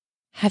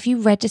Have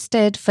you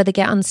registered for the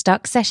Get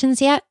Unstuck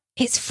sessions yet?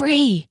 It's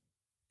free.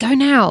 Go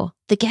now,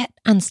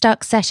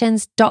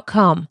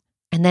 thegetunstucksessions.com,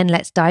 and then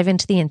let's dive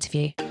into the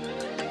interview.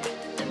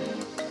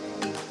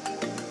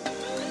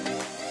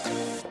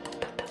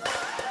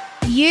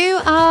 You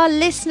are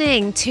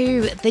listening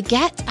to the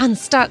Get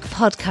Unstuck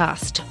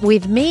podcast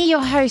with me,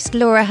 your host,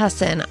 Laura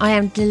Husson. I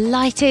am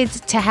delighted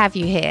to have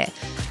you here.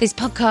 This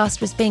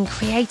podcast was being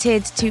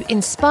created to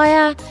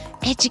inspire,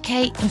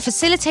 educate, and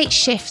facilitate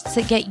shifts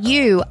that get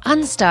you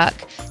unstuck,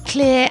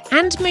 clear,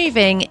 and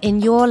moving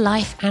in your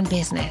life and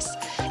business.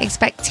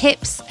 Expect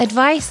tips,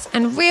 advice,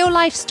 and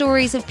real-life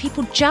stories of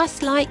people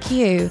just like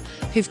you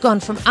who've gone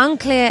from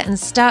unclear and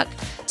stuck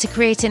to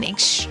creating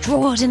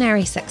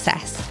extraordinary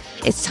success.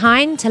 It's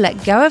time to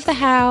let go of the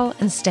how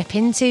and step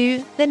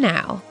into the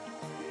now.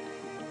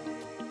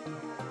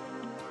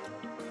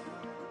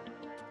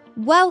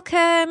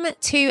 Welcome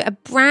to a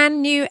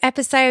brand new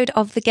episode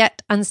of the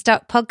Get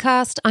Unstuck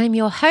podcast. I'm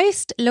your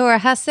host, Laura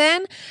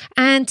Husson,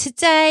 and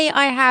today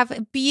I have a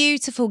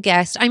beautiful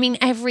guest. I mean,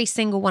 every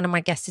single one of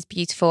my guests is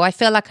beautiful. I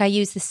feel like I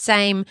use the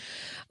same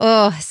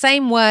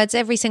words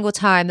every single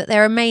time, that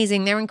they're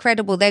amazing, they're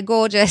incredible, they're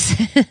gorgeous,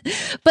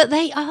 but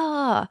they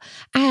are.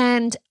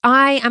 And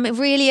I am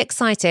really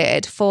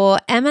excited for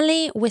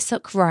Emily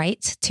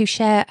Wysock-Wright to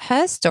share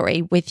her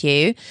story with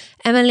you.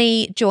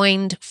 Emily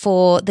joined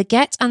for the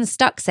Get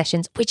Unstuck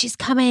sessions, which is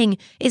coming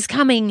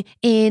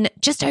in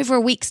just over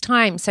a week's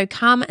time. So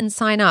come and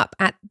sign up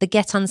at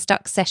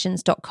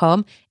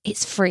thegetunstucksessions.com.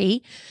 It's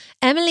free.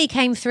 Emily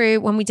came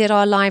through when we did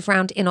our live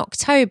round in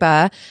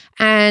October.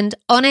 And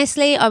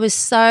honestly, I was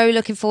so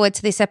looking forward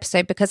to this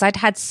episode because I'd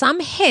had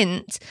some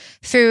hint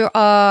through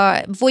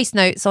our voice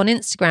notes on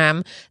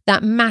Instagram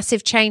that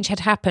massive change had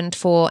happened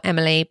for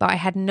Emily, but I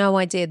had no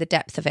idea the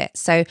depth of it.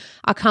 So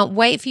I can't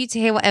wait for you to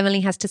hear what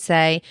Emily has to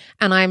say.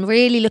 And I'm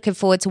really looking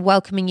forward to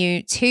welcoming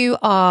you to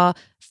our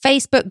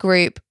Facebook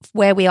group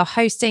where we are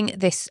hosting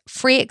this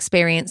free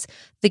experience,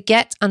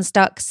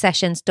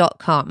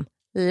 thegetunstucksessions.com.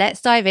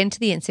 Let's dive into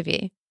the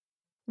interview.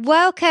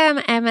 Welcome,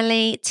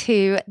 Emily,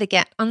 to the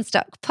Get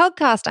Unstuck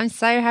podcast. I'm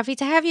so happy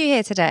to have you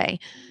here today.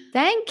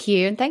 Thank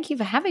you. And thank you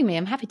for having me.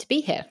 I'm happy to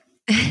be here.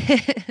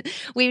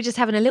 We were just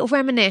having a little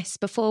reminisce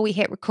before we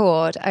hit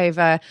record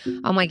over,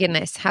 oh my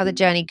goodness, how the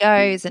journey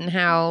goes and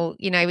how,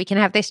 we can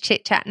have this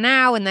chit chat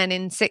now and then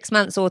in 6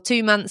 months or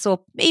 2 months or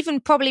even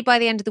probably by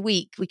the end of the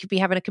week, we could be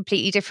having a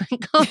completely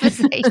different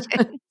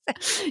conversation.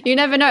 You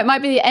never know. It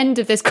might be the end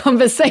of this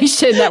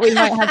conversation that we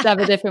might have to have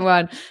a different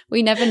one.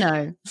 We never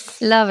know.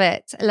 Love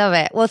it. Love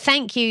it. Well,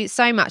 thank you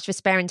so much for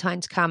sparing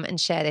time to come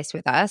and share this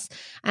with us.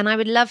 And I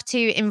would love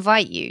to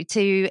invite you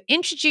to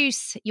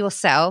introduce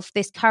yourself,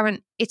 this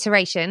current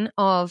iteration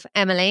of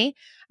Emily,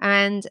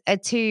 and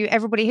to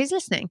everybody who's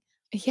listening.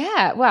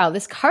 Yeah, well,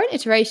 this current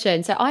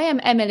iteration. So I am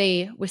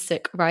Emily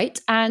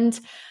Wysock-Wright, and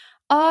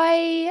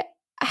I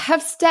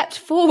have stepped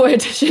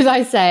forward, should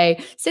I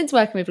say, since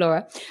working with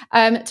Laura,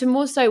 to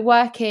more so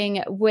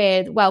working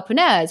with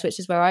wellpreneurs, which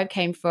is where I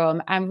came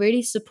from, and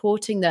really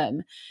supporting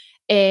them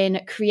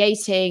in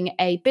creating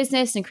a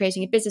business and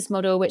creating a business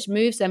model which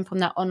moves them from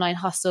that online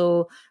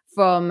hustle,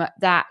 from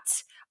that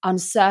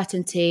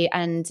uncertainty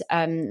and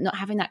not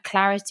having that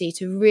clarity,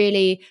 to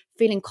really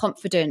feeling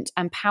confident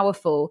and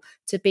powerful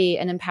to be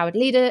an empowered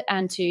leader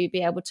and to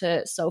be able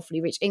to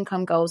soulfully reach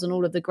income goals and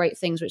all of the great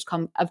things which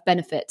come of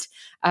benefit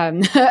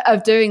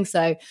of doing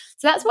so.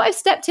 So that's what I've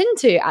stepped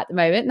into at the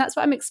moment. And that's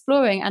what I'm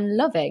exploring and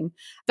loving.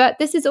 But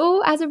this is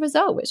all as a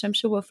result, which I'm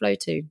sure we'll flow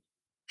to.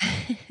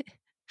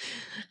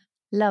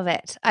 Love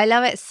it. I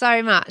love it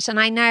so much. And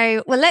I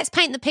know, well, let's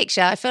paint the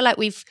picture. I feel like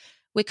we're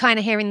kind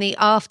of hearing the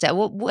after.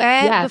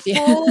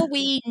 Before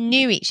we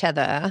knew each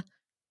other,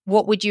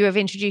 what would you have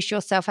introduced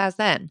yourself as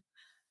then?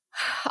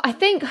 I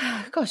think,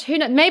 gosh, who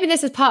knows? Maybe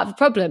this is part of the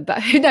problem,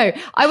 but who knows?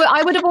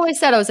 I would have always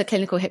said I was a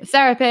clinical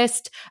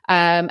hypnotherapist,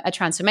 a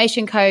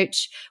transformation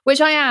coach,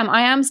 which I am.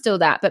 I am still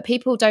that, but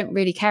people don't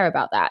really care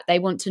about that. They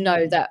want to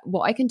know that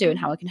what I can do and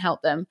how I can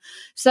help them.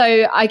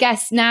 So I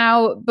guess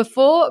now,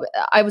 before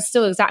I was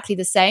still exactly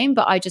the same,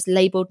 but I just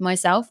labeled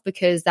myself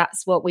because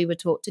that's what we were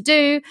taught to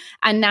do.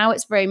 And now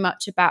it's very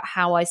much about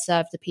how I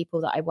serve the people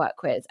that I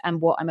work with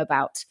and what I'm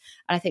about.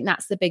 And I think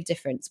that's the big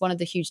difference. One of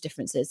the huge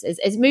differences is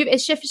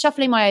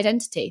shuffling my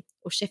identity,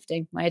 or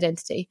shifting my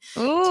identity.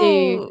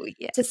 Ooh,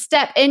 to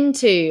step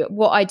into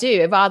what I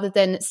do rather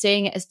than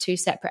seeing it as two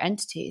separate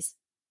entities.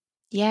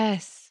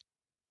 Yes.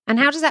 And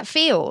how does that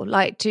feel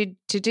like to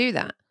do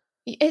that?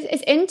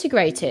 It's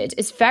integrated.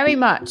 It's very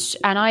much,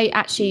 and I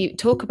actually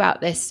talk about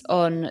this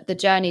on the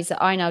journeys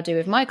that I now do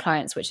with my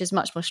clients, which is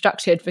much more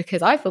structured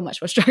because I feel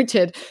much more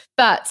structured.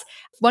 But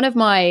one of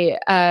my,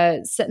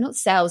 not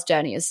sales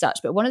journey as such,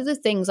 but one of the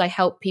things I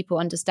help people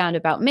understand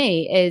about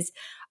me is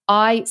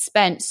I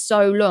spent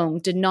so long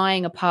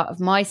denying a part of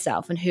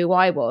myself and who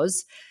I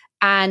was.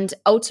 And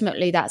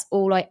ultimately, that's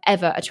all I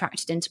ever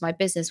attracted into my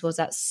business, was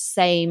that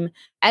same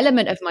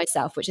element of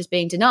myself which is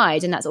being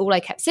denied, and that's all I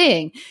kept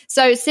seeing.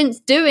 So since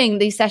doing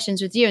these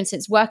sessions with you and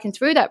since working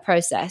through that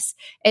process,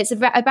 it's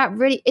about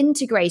really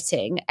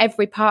integrating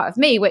every part of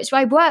me, which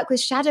I work with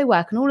shadow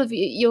work, and all of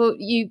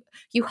you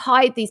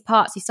hide these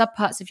parts, these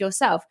subparts of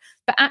yourself,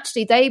 but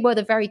actually they were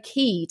the very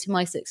key to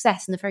my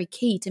success and the very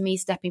key to me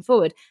stepping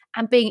forward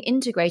and being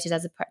integrated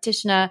as a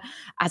practitioner,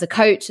 as a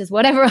coach, as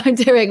whatever I'm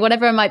doing,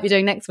 whatever I might be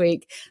doing next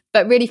week,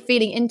 but really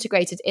feeling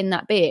integrated in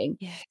that being.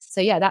 Yes. So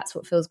yeah, that's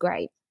what feels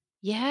great.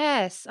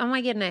 Yes. Oh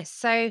my goodness.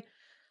 So,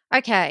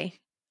 okay.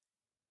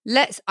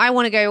 I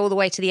want to go all the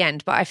way to the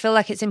end, but I feel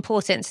like it's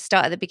important to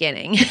start at the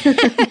beginning.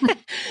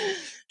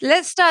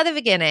 Let's start at the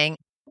beginning.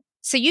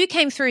 So you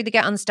came through the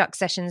Get Unstuck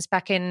sessions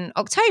back in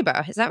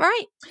October, is that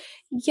right?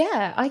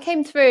 Yeah, I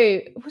came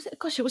through, was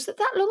it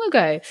that long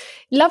ago?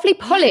 Lovely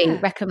Polly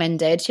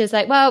recommended. She was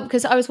like, well,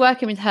 because I was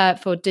working with her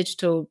for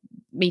digital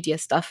media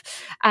stuff.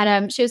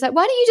 And she was like,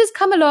 why don't you just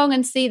come along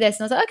and see this?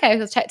 And I was like,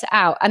 okay, I'll check it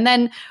out. And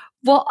then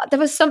there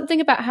was something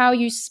about how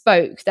you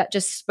spoke that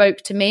just spoke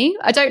to me.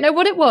 I don't know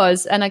what it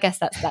was. And I guess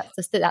that's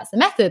the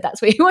method.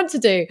 That's what you want to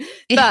do.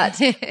 But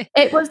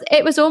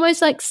it was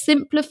almost like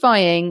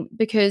simplifying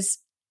because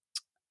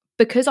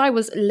I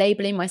was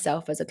labeling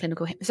myself as a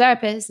clinical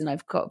hypnotherapist and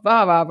I've got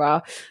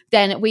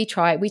then we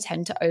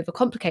tend to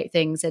overcomplicate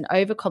things and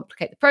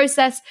overcomplicate the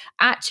process.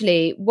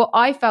 Actually, what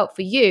I felt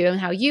for you and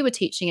how you were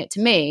teaching it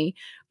to me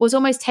was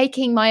almost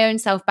taking my own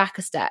self back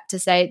a step to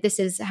say, this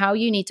is how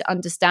you need to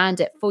understand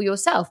it for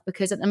yourself,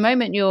 because at the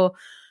moment you're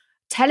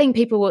telling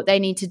people what they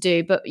need to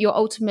do, but you're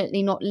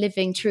ultimately not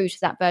living true to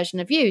that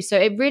version of you. So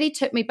it really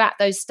took me back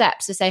those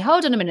steps to say,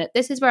 hold on a minute,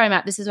 this is where I'm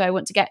at, this is where I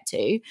want to get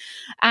to.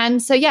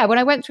 And so, yeah, when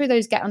I went through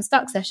those Get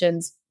Unstuck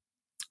sessions,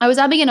 I was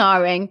umming and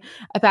ahhing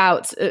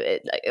about,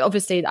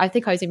 obviously, I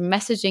think I was even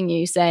messaging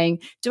you saying,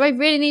 do I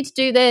really need to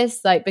do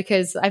this? Like,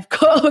 because I've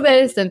got all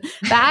this. But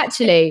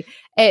actually,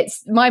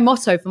 it's my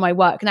motto for my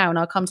work now, and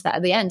I'll come to that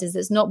at the end, is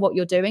it's not what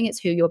you're doing, it's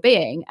who you're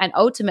being. And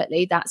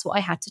ultimately, that's what I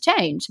had to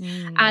change.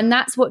 And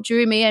that's what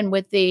drew me in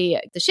with the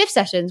shift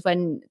sessions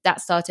when that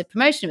started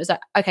promotion. It was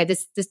like, okay,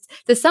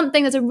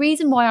 there's a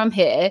reason why I'm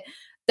here.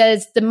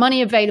 There's the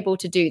money available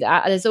to do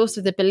that. And there's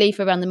also the belief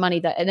around the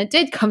money and it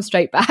did come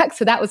straight back.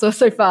 So that was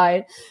also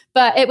fine.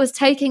 But it was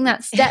taking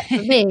that step for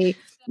me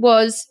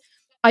was,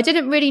 I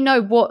didn't really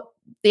know what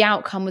the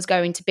outcome was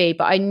going to be,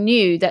 but I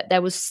knew that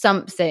there was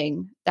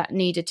something that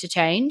needed to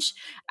change.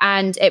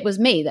 And it was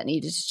me that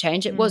needed to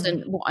change. It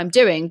wasn't what I'm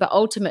doing, but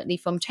ultimately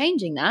from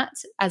changing that,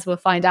 as we'll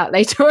find out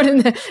later on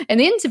in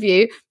the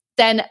interview,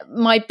 then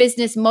my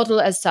business model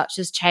as such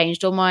has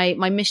changed, or my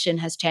mission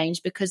has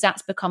changed, because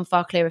that's become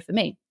far clearer for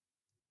me.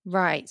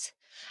 Right.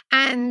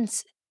 And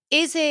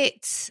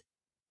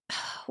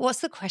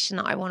what's the question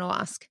that I want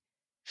to ask?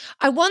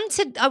 I want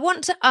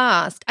to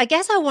ask, I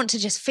guess I want to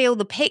just feel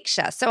the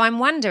picture. So I'm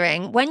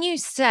wondering, when you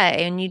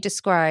say and you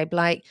describe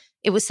like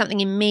it was something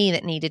in me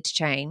that needed to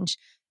change,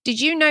 did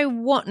you know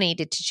what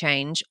needed to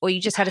change, or you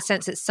just had a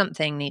sense that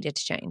something needed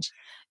to change?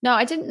 No,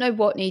 I didn't know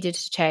what needed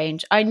to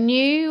change. I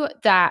knew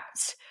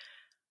that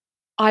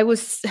I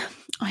don't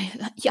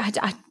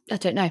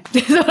know.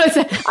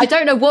 I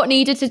don't know what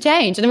needed to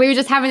change. And we were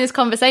just having this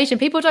conversation.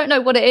 People don't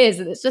know what it is.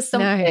 And it's just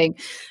something. No.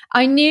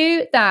 I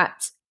knew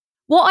that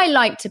what I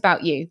liked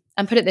about you,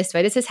 and put it this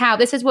way, this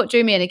is what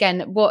drew me in.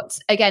 Again,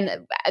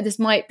 this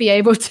might be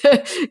able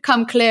to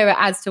come clearer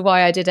as to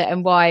why I did it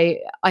and why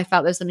I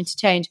felt there was something to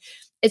change,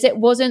 is it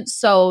wasn't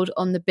sold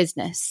on the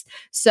business.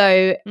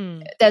 So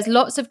there's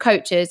lots of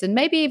coaches, and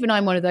maybe even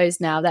I'm one of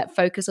those now, that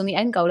focus on the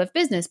end goal of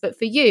business. But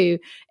for you,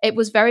 it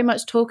was very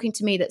much talking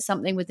to me that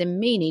something within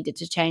me needed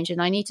to change,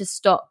 and I need to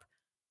stop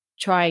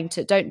trying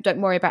to,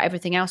 don't worry about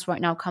everything else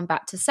right now, come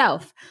back to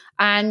self.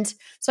 And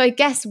so I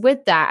guess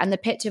with that, and the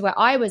picture where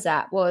I was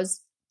at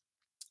was,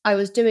 I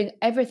was doing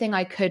everything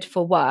I could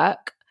for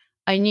work.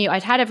 I knew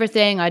I'd had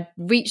everything, I'd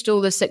reached all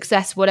the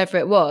success, whatever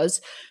it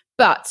was,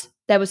 but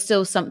there was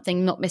still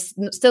something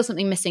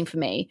missing for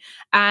me.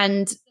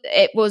 And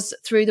it was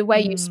through the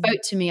way you spoke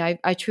to me,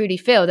 I truly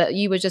feel that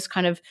you were just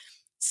kind of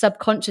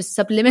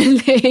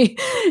subliminally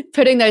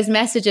putting those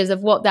messages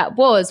of what that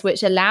was,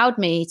 which allowed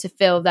me to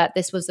feel that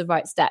this was the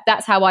right step.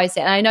 That's how I see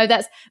it. And I know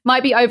that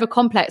might be over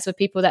complex for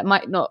people that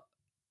might not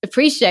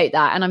appreciate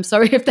that. And I'm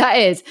sorry if that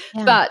is,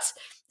 but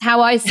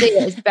how I see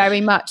it is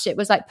very much, it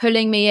was like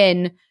pulling me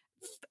in.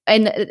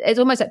 And it's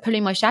almost like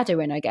pulling my shadow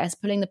in, I guess,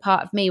 pulling the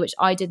part of me which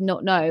I did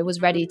not know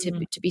was ready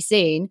to be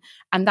seen.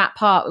 And that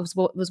part was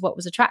what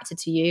was attracted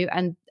to you.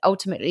 And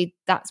ultimately,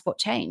 that's what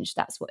changed.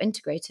 That's what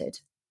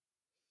integrated.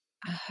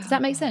 Does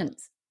that make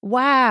sense?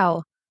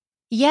 Wow.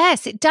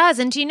 Yes, it does.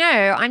 And you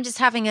know, I'm just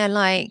having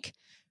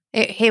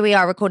here we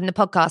are recording the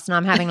podcast, and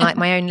I'm having like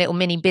my own little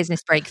mini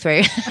business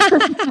breakthrough.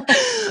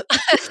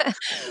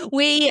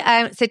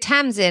 So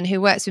Tamsin,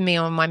 who works with me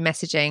on my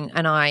messaging,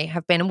 and I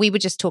have been, and we were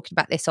just talking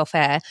about this off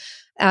air.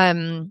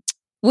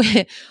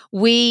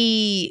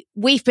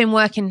 We've been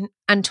working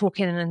and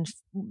talking and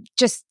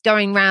just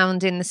going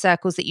round in the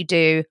circles that you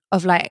do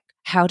of like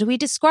how do we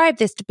describe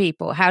this to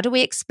people? How do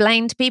we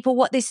explain to people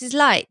what this is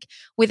like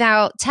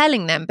without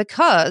telling them?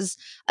 Because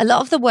a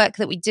lot of the work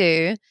that we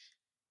do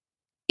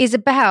is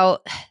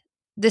about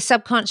the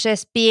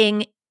subconscious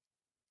being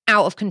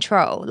out of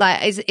control,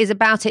 like is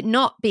about it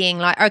not being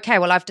like, okay,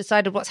 well, I've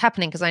decided what's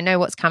happening because I know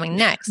what's coming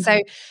next.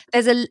 So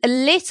there's a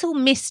little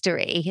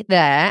mystery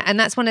there. And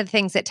that's one of the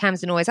things that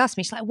Tamsin always asks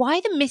me. She's like, why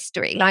the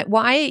mystery? Like,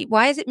 why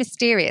is it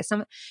mysterious?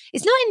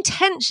 It's not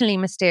intentionally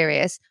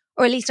mysterious,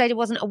 or at least I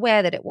wasn't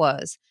aware that it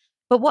was.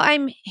 But what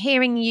I'm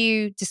hearing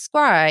you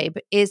describe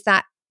is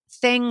that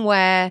thing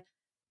where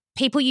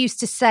people used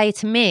to say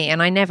to me,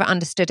 and I never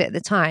understood it at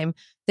the time,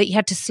 that you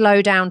had to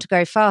slow down to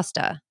go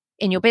faster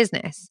in your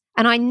business.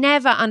 And I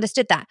never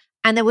understood that.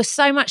 And there was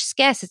so much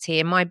scarcity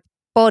in my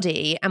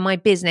body and my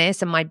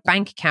business and my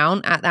bank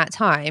account at that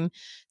time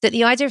that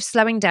the idea of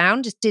slowing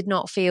down just did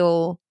not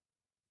feel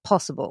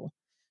possible.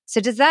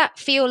 So does that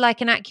feel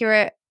like an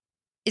accurate,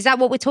 is that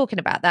what we're talking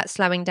about, that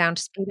slowing down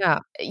to speed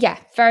up? Yeah,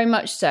 very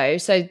much so.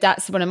 So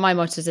that's one of my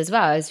mottos as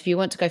well, is if you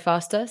want to go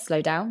faster,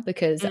 slow down,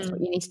 because that's what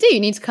you need to do. You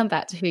need to come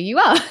back to who you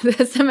are.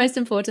 That's the most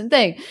important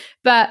thing.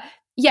 But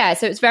yeah,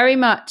 so it's very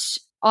much,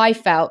 I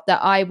felt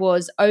that I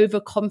was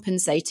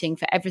overcompensating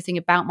for everything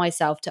about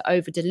myself to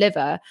over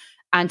deliver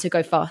and to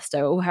go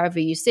faster, or however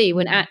you see,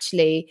 when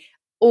actually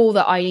all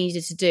that I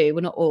needed to do,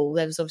 well, not all,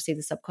 there was obviously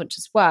the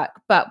subconscious work,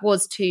 but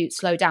was to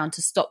slow down,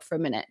 to stop for a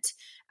minute,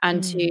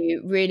 and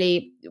to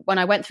really, when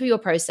I went through your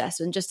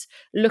process and just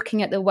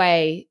looking at the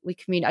way we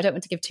communicate, I don't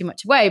want to give too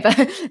much away, but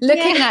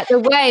looking at the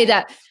way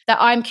that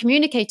I'm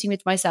communicating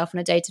with myself on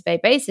a day-to-day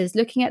basis,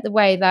 looking at the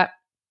way that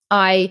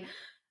I'm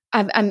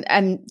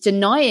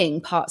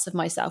denying parts of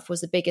myself was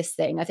the biggest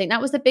thing. I think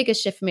that was the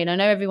biggest shift for me. And I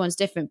know everyone's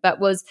different,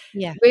 but was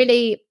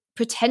really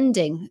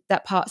pretending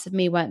that parts of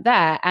me weren't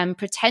there, and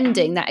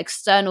pretending that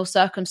external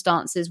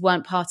circumstances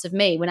weren't part of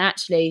me, when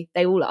actually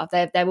they all are.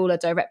 They're all a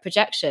direct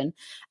projection.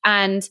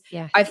 And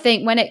I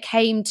think when it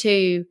came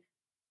to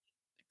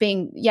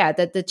being,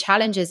 the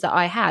challenges that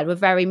I had were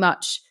very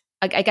much,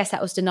 I guess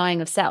that was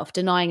denying of self,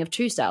 denying of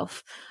true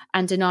self,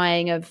 and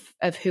denying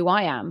of who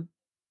I am,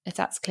 if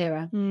that's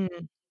clearer.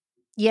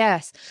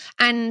 Yes.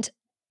 And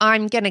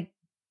I'm going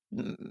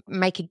to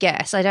make a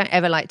guess. I don't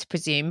ever like to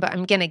presume, but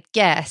I'm going to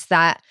guess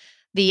that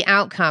the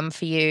outcome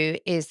for you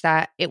is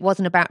that it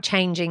wasn't about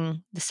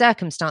changing the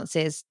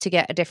circumstances to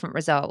get a different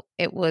result.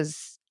 It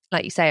was,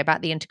 like you say,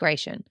 about the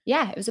integration.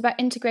 Yeah, it was about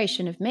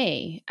integration of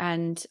me.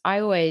 And I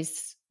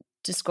always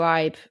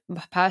describe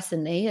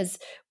personally as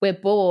we're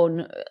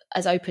born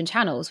as open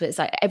channels, where it's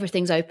like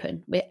everything's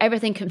open, where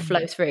everything can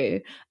flow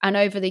through. And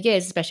over the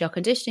years, especially our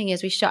conditioning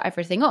years, we shut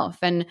everything off.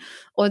 And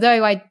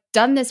although I'd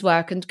done this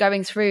work and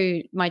going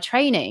through my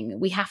training,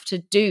 we have to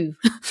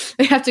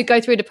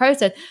go through the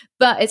process,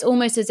 but it's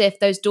almost as if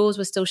those doors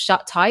were still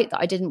shut tight,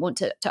 that I didn't want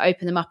to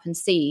open them up and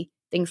see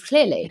things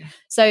clearly.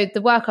 So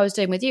the work I was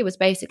doing with you was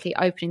basically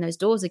opening those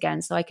doors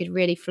again, so I could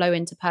really flow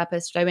into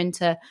purpose, flow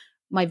into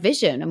my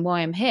vision and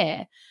why I'm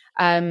here.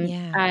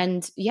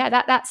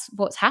 That's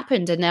what's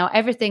happened, and now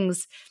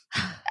everything's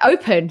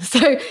open.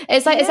 So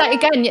it's like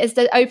again, it's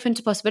the open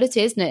to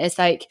possibility, isn't it? It's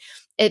like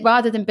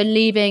rather than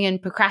believing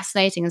and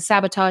procrastinating and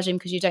sabotaging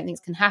because you don't think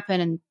it can happen,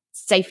 and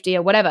safety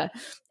or whatever,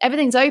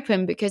 everything's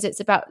open because it's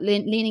about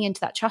leaning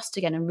into that trust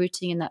again and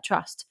rooting in that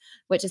trust,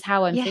 which is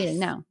how I'm feeling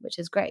now, which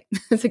is great.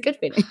 It's a good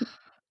feeling.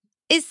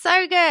 It's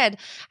so good.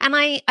 And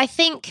I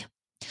think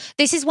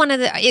this is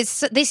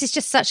this is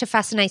just such a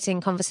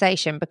fascinating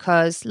conversation,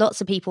 because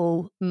lots of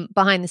people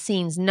behind the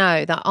scenes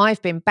know that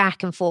I've been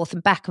back and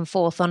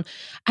forth on,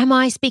 am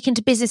I speaking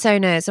to business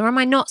owners or am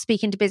I not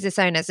speaking to business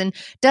owners? And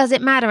does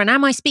it matter? And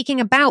am I speaking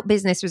about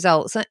business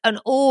results? And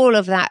all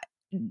of that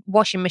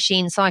washing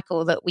machine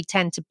cycle that we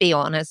tend to be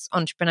on as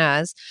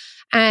entrepreneurs.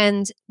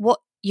 And what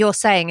you're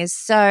saying is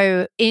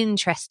so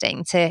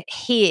interesting to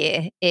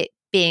hear it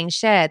being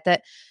shared,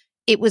 that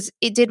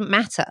it didn't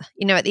matter.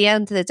 At the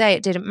end of the day,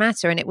 it didn't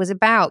matter. And it was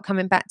about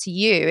coming back to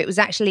you. It was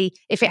actually,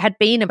 if it had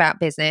been about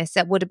business,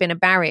 that would have been a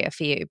barrier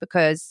for you,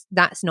 because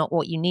that's not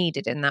what you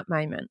needed in that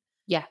moment.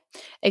 Yeah,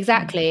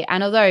 exactly.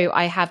 And although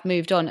I have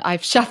moved on,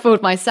 I've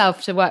shuffled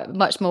myself to work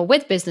much more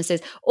with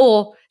businesses,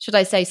 or should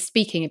I say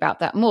speaking about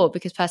that more,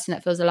 because personally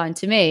that feels aligned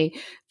to me.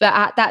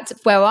 But that's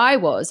where I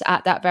was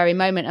at that very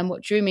moment. And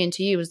what drew me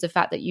into you was the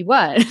fact that you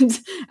weren't.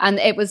 And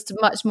it was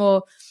much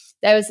more,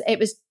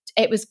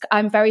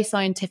 I'm very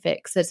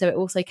scientific. So it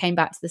also came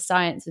back to the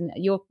science, and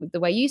the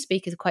way you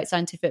speak is quite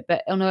scientific,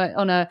 but on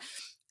a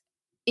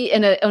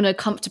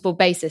comfortable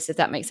basis, if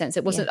that makes sense.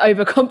 It wasn't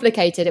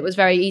overcomplicated. It was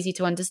very easy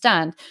to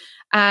understand.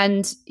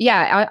 And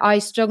I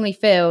strongly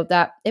feel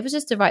that it was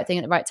just the right thing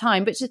at the right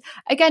time. But just,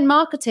 again,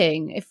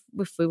 marketing, if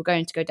we were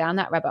going to go down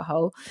that rabbit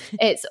hole,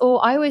 I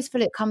always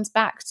feel it comes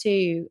back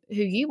to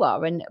who you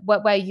are and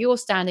where you're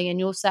standing in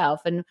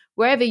yourself, and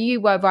wherever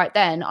you were right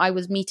then,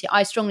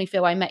 I strongly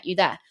feel I met you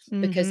there,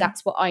 because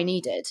that's what I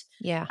needed.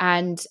 Yeah.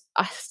 And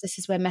this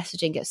is where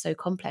messaging gets so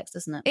complex,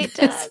 doesn't it? It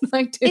does.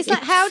 It's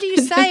like, how do you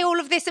say all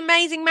of this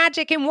amazing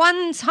magic in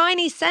one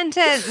tiny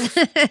sentence?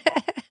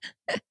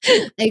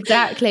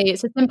 Exactly.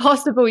 It's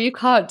impossible. You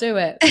can't do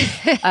it.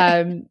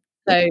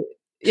 So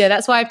yeah,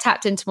 that's why I've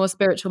tapped into more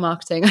spiritual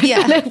marketing.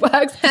 Yeah. It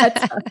works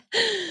better.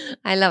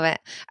 I love it.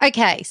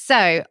 Okay,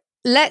 so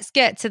let's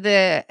get to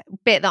the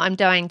bit that I'm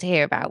dying to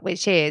hear about,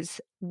 which is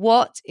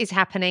what is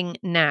happening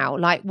now?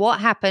 Like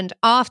what happened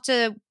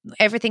after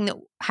everything that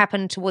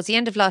happened towards the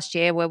end of last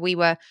year where we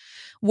were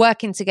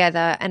working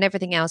together and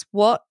everything else?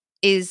 What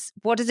does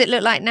it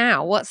look like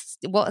now? What's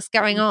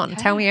going on?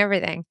 Tell me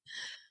everything.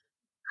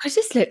 It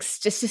just looks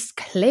just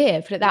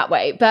clear, put it that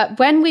way. But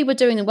when we were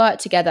doing the work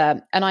together,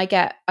 and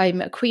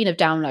I'm a queen of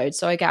downloads,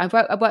 so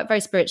I work very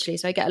spiritually,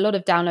 so I get a lot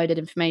of downloaded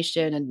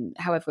information and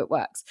however it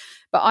works.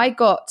 But I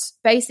got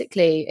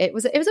basically it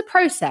was a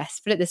process,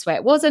 put it this way.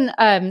 It wasn't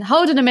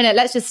hold on a minute,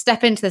 let's just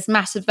step into this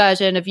massive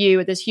version of you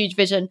with this huge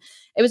vision.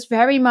 It was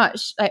very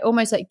much like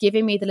almost like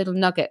giving me the little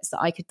nuggets that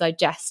I could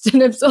digest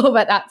and absorb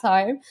at that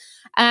time.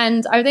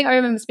 And I think I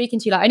remember speaking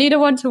to you like, I need a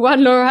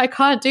one-to-one, Laura, I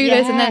can't do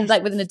this. And then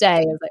like within a day,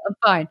 I was like, I'm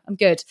fine, I'm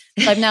good.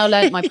 So I've now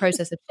learned my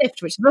process of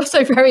shift, which is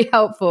also very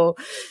helpful.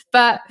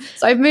 But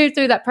so I've moved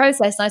through that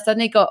process and I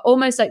suddenly got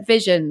almost like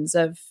visions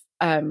of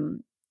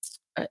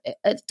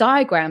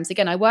diagrams.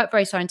 Again, I work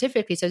very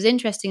scientifically, so it was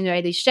interesting the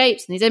way these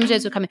shapes and these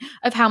images were coming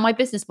of how my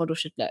business model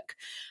should look.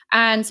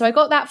 And so I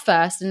got that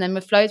first, and then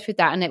we flowed through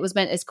that, and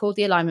it's called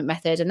the alignment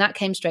method, and that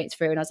came straight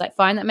through. And I was like,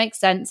 fine, that makes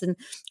sense, and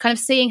kind of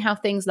seeing how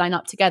things line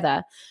up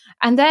together.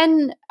 And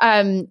then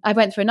I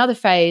went through another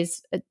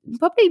phase,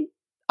 probably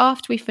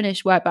after we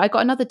finished work, but I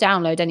got another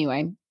download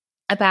anyway.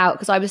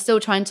 Because I was still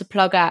trying to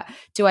plug at,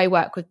 do I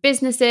work with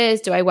businesses?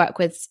 Do I work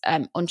with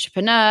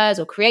entrepreneurs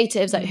or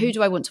creatives? Like, who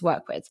do I want to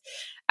work with?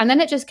 And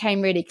then it just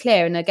came really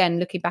clear. And again,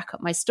 looking back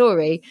at my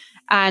story,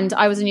 and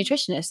I was a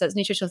nutritionist, that's a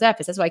nutritional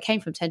therapist. That's where I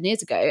came from 10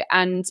 years ago.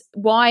 And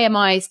why am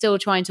I still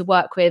trying to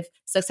work with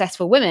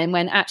successful women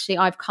when actually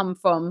I've come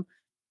from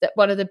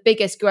one of the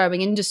biggest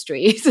growing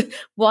industries?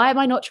 Why am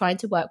I not trying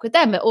to work with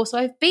them? But also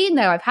I've been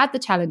there, I've had the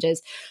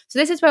challenges. So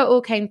this is where it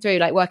all came through,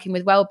 like working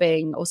with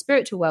wellbeing or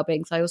spiritual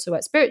wellbeing. So I also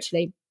work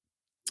spiritually.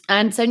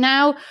 And so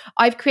now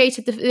I've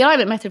created the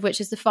alignment method, which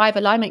is the 5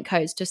 alignment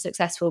codes to a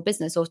successful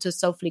business or to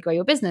soulfully grow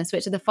your business,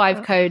 which are the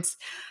 5 codes,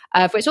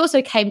 which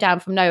also came down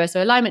from Noah.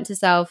 So alignment to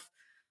self,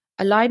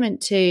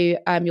 alignment to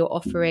your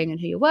offering and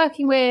who you're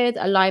working with,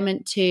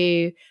 alignment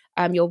to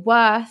your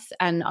worth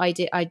and I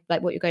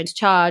like what you're going to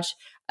charge,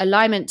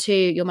 alignment to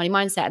your money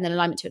mindset, and then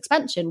alignment to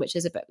expansion, which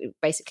is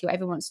basically what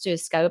everyone wants to do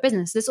is scale a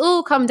business. So it's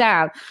all come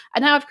down,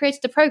 and now I've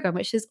created a program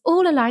which is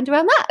all aligned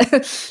around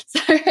that. So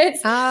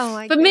it's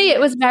for me,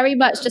 it was very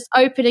much just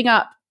opening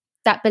up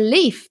that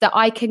belief that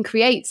I can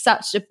create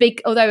such a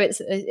big, although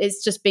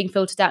it's just being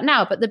filtered out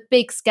now, but the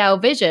big scale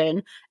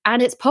vision,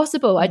 and it's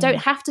possible. I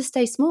don't have to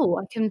stay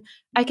small.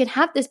 I can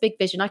have this big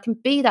vision. I can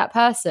be that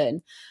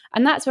person.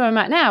 And that's where I'm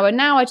at now. And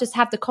now I just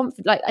have the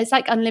confidence, like it's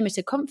like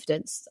unlimited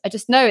confidence. I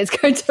just know it's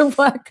going to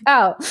work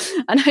out,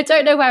 and I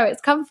don't know where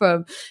it's come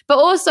from. But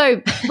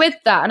also with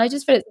that, and I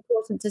just feel it's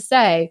important to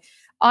say,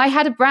 I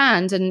had a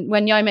brand, and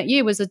when I met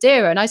you was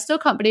Adira, and I still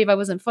can't believe I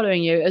wasn't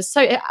following you.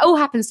 It all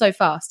happened so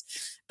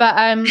fast. But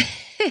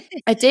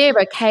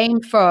Adira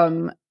came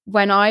from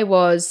when I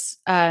was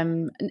not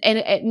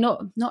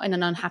in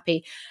an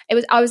unhappy.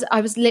 I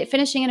was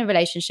finishing in a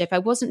relationship. I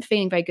wasn't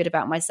feeling very good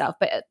about myself,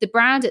 but the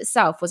brand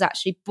itself was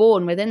actually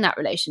born within that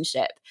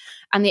relationship,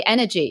 and the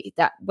energy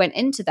that went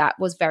into that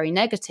was very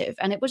negative,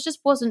 and it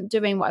wasn't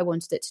doing what I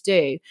wanted it to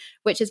do.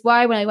 Which is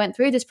why when I went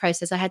through this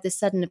process, I had this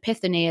sudden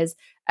epiphany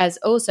as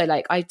also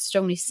like I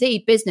strongly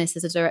see business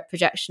as a direct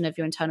projection of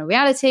your internal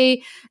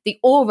reality. The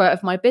aura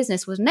of my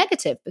business was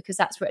negative because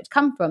that's where it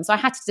come from. So I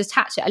had to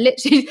detach it. I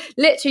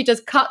literally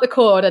just cut the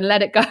cord and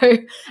let it go,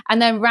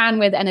 and then ran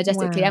with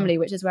Energetically Emily,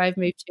 which is where I've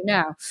moved to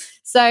now.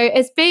 So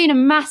it's been a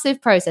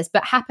massive process,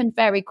 but happened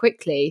very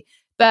quickly.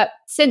 But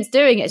since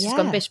doing it, it's just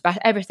gone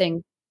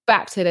everything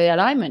back to the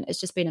alignment. It's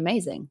just been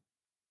amazing.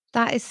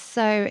 That is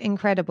so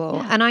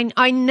incredible. Yeah. And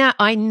I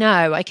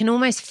know, I can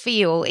almost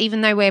feel,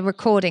 even though we're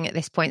recording at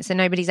this point, so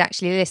nobody's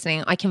actually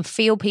listening, I can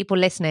feel people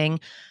listening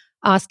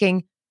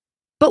asking,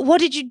 but what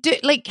did you do?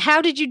 Like,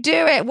 how did you do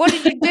it? What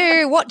did you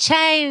do? What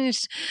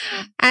changed?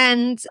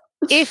 And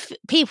if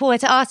people were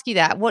to ask you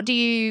that,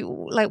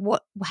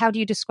 how do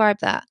you describe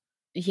that?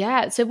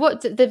 Yeah. So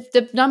what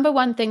the number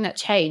one thing that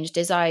changed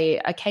is I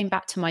came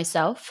back to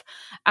myself,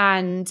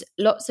 and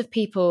lots of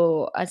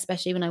people,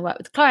 especially when I work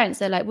with clients,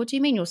 they're like, what do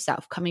you mean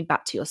yourself? Coming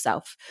back to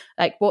yourself?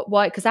 Like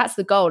why? Because that's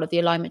the goal of the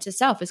alignment to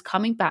self, is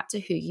coming back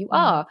to who you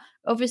are.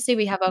 Obviously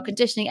we have our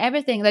conditioning,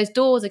 everything, those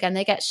doors again,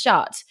 they get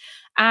shut.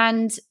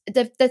 And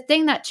the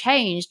thing that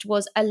changed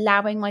was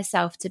allowing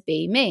myself to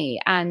be me.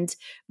 And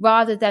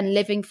rather than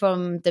living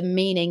from the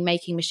meaning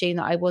making machine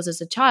that I was as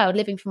a child,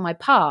 living from my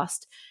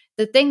past,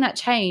 the thing that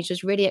changed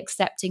was really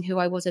accepting who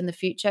I was in the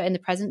future, in the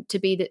present, to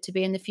be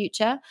in the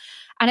future.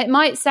 And it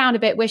might sound a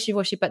bit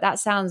wishy-washy, but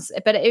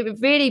it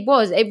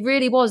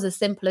really was as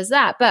simple as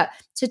that. But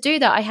to do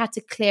that, I had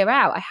to clear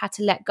out, I had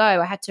to let go,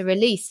 I had to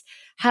release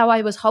how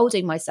I was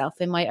holding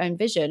myself in my own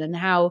vision and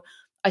how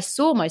I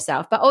saw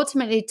myself. But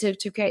ultimately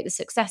to create the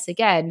success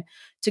again,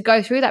 to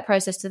go through that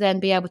process, to then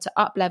be able to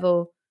up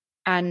level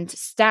and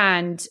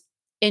stand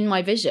in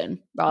my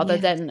vision rather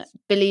than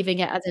believing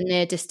it as a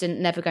near distant,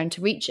 never going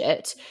to reach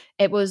it.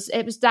 It was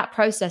that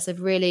process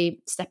of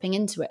really stepping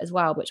into it as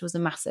well, which was a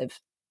massive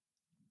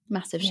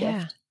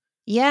shift.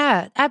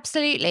 Yeah,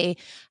 absolutely.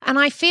 And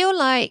I feel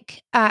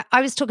like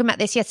I was talking about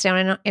this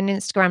yesterday on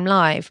Instagram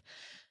Live,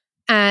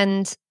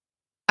 and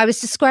I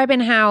was describing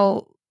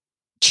how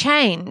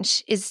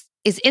change is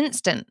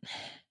instant,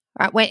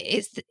 right? When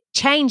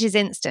change is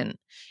instant.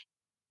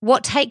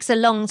 What takes a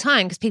long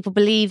time, because people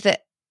believe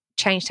that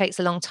change takes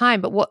a long time,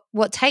 but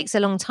what takes a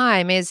long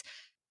time is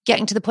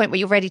getting to the point where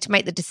you're ready to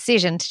make the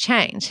decision to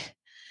change.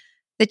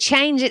 The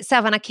change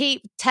itself, and I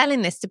keep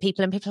telling this to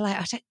people, and people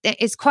are like,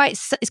 it's quite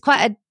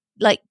a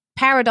like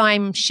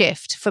paradigm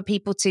shift for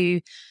people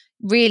to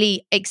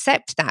really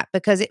accept that,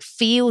 because it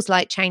feels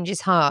like change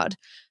is hard.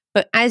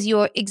 But as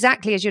you're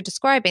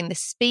describing, the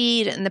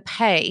speed and the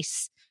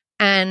pace,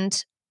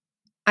 and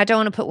I don't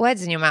want to put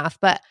words in your mouth,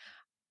 but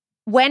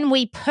when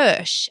we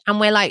push and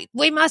we're like,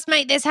 we must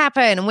make this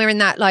happen, and we're in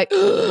that like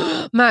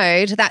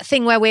mode, that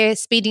thing where we're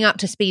speeding up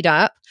to speed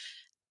up,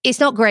 it's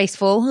not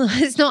graceful.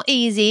 It's not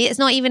easy. It's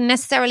not even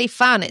necessarily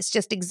fun. It's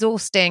just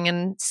exhausting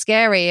and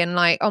scary and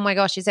like, oh my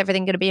gosh, is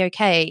everything going to be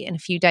okay in a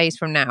few days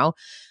from now?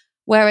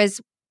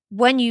 Whereas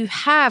when you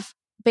have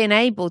been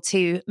able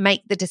to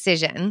make the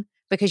decision,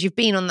 because you've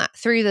been on that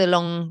through the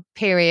long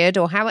period,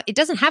 or how it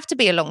doesn't have to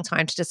be a long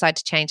time to decide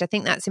to change. I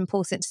think that's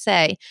important to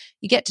say.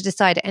 You get to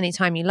decide at any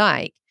time you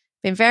like.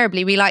 But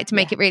invariably, we like to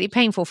make it really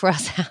painful for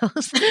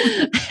ourselves.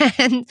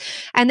 and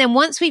then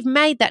once we've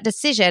made that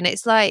decision,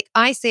 it's like,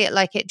 I see it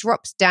like it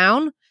drops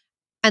down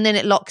and then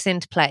it locks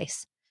into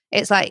place.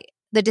 It's like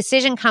the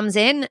decision comes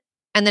in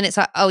and then it's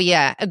like, oh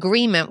yeah,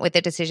 agreement with the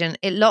decision.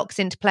 It locks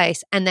into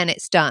place and then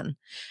it's done.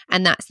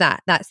 And that's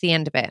that. That's the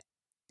end of it.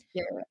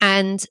 Yeah.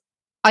 And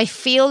I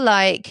feel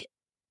like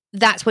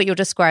that's what you're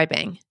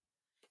describing.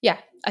 Yeah,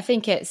 I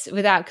think it's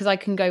because I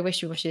can go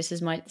wishy-washy. This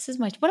is my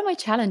one of my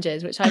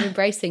challenges, which I'm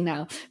embracing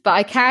now. But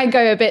I can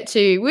go a bit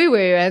too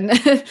woo-woo and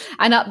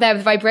and up there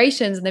with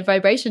vibrations and the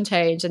vibration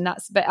change. And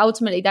but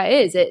ultimately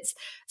it's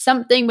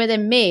something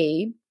within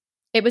me.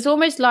 It was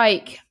almost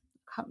like,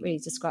 I can't really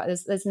describe.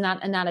 There's an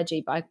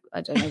analogy, but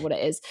I don't know what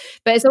it is.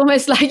 But it's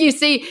almost like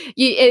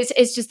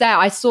it's just there.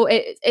 I saw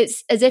it.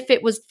 It's as if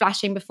it was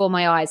flashing before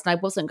my eyes, and I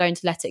wasn't going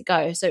to let it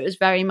go. So it was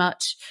very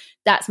much,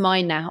 that's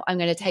mine now. I'm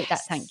going to take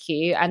that, thank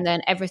you. And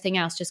then everything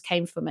else just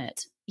came from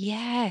it.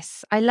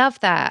 Yes, I love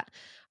that.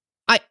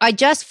 I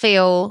just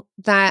feel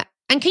that,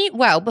 and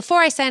before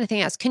I say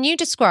anything else, can you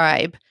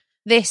describe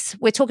this?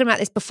 We're talking about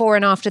this before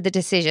and after the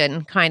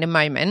decision kind of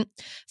moment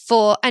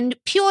and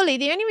purely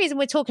the only reason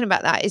we're talking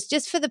about that is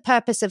just for the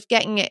purpose of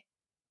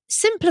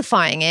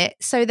simplifying it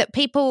so that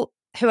people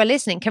who are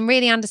listening can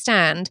really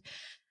understand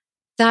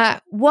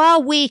that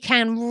while we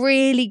can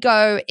really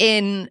go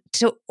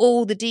into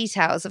all the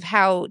details of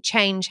how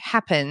change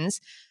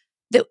happens,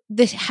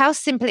 how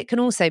simple it can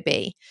also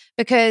be.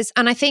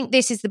 And I think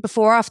this is the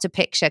before after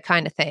picture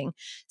kind of thing.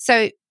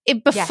 So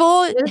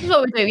before, yes, this is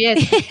what we do.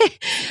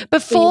 Yes,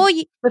 before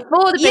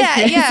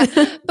the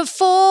business.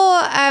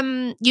 Before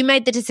you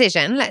made the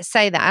decision, let's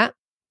say that.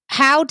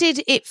 How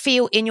did it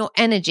feel in your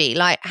energy?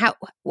 Like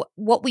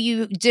what were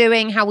you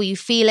doing? How were you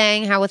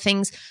feeling? How were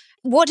things?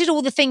 What did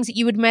all the things that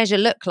you would measure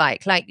look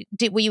like? Like,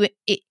 were you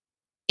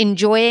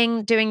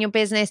enjoying doing your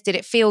business? Did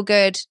it feel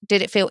good?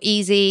 Did it feel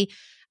easy?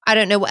 I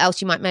don't know what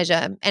else you might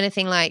measure.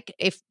 Anything like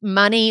if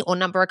money or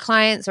number of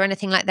clients or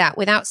anything like that,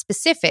 without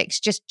specifics,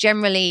 just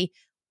generally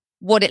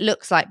what it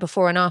looks like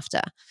before and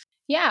after.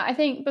 Yeah, I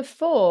think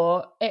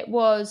before I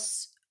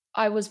was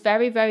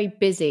very, very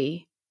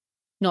busy,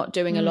 not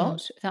doing a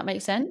lot, if that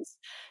makes sense.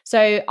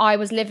 So I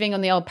was living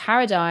on the old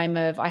paradigm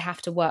of I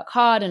have to work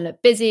hard and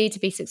look busy to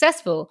be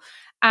successful.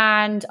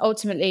 And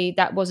ultimately,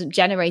 that wasn't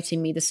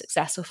generating me the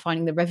success or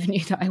finding the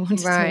revenue that I wanted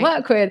to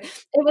work with.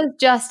 It was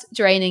just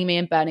draining me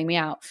and burning me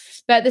out.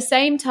 But at the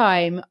same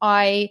time,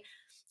 I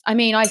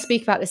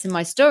speak about this in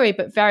my story,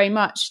 but very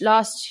much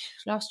last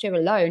year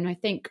alone, I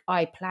think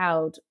we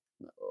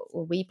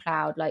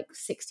plowed like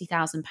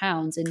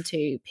 £60,000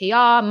 into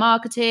PR,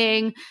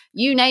 marketing,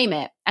 you name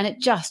it. And it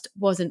just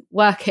wasn't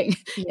working.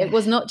 Yeah. It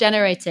was not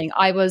generating.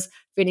 I was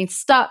feeling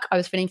stuck. I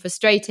was feeling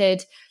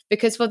frustrated.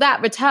 Because for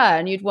that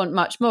return, you'd want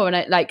much more.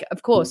 And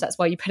of course, that's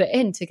why you put it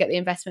in to get the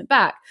investment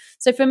back.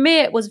 So for me,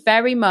 it was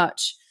very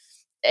much,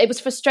 it was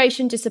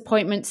frustration,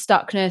 disappointment,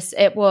 stuckness.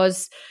 It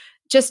was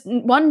just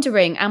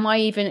wondering,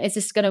 is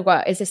this going to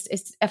work?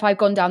 Have I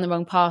gone down the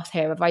wrong path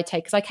here?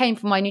 Because I came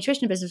from my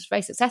nutrition business, was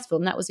very successful.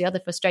 And that was the other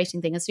frustrating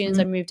thing. As soon as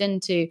I moved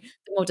into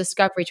the more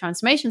discovery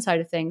transformation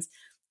side of things,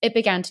 it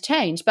began to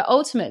change. But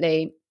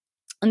ultimately,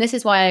 and this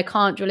is why I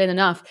can't drill in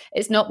enough,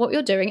 it's not what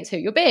you're doing, it's who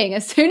you're being.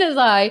 As soon as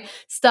I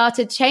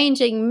started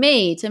changing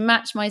me to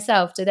match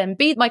myself, to then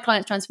be my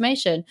client's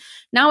transformation,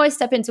 now I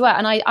step into it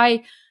and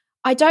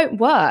I don't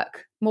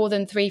work more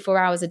than 3-4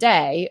 hours a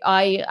day.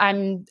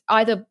 I'm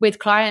either with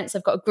clients,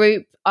 I've got a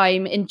group,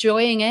 I'm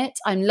enjoying it,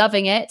 I'm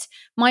loving it.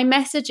 My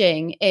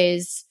messaging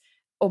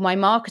or my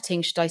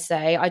marketing, should I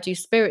say, I do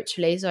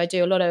spiritually. So I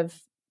do a lot of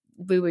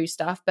woo-woo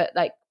stuff, but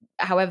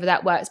however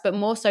that works, but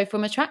more so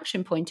from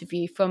attraction point of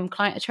view, from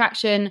client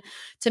attraction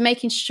to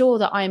making sure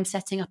that I am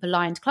setting up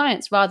aligned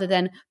clients rather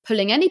than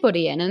pulling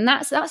anybody in. And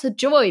that's a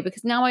joy,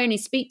 because now I only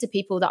speak to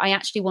people that I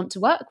actually want to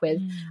work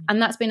with.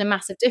 And that's been a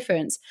massive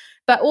difference.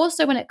 But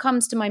also when it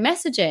comes to my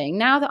messaging,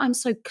 now that I'm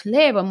so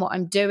clear on what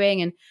I'm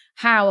doing and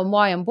how and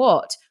why and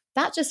what,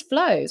 that just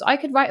flows. I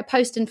could write a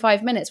post in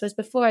 5 minutes, whereas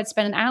before I'd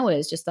spend an hour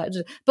just like,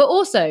 but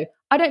also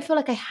I don't feel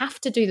like I have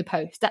to do the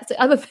post. That's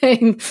the other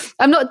thing.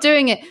 I'm not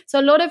doing it.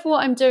 So a lot of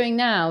what I'm doing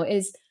now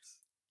is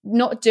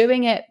not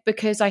doing it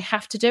because I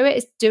have to do it.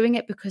 It's doing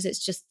it because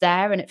it's just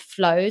there and it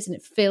flows and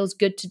it feels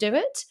good to do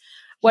it.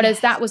 Whereas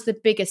that was the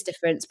biggest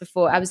difference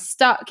before. I was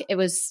stuck. It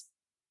was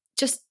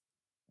just,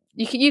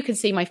 you can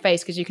see my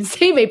face because you can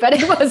see me, but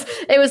it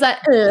was like,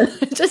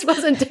 it just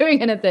wasn't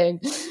doing anything.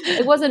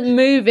 It wasn't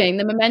moving.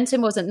 The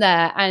momentum wasn't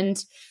there.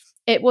 And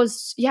it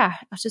was, I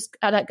was just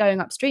like going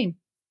upstream.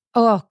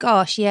 Oh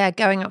gosh, yeah,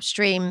 going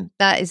upstream.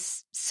 That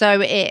is so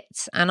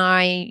it. And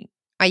I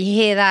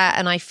hear that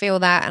and I feel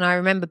that. And I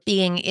remember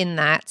being in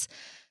that.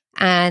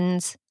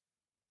 And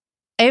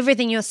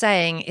everything you're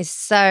saying is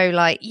so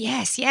like,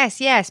 yes,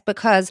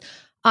 because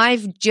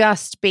I've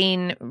just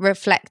been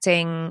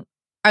reflecting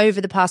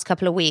over the past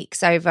couple of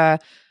weeks over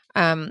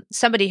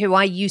somebody who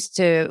I used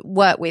to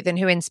work with and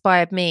who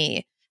inspired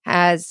me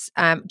has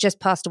just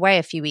passed away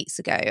a few weeks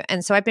ago.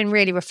 And so I've been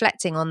really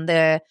reflecting on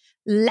the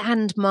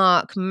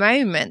landmark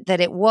moment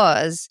that it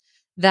was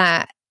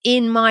that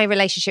in my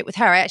relationship with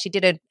her, I actually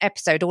did an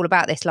episode all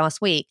about this last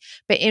week,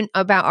 but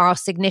about our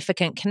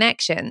significant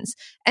connections,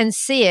 and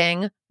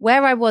seeing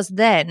where I was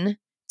then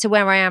to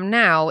where I am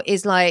now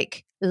is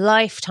like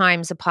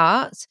lifetimes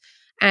apart.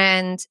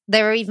 And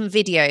there are even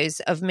videos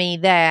of me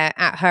there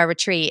at her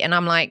retreat. And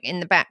I'm like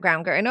in the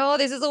background going, oh,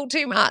 this is all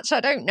too much.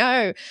 I don't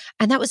know.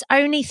 And that was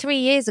only 3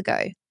 years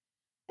ago.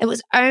 It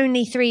was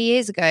only 3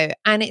 years ago.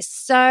 And it's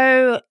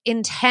so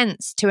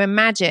intense to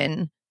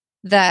imagine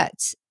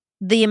that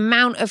the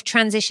amount of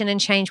transition and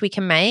change we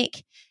can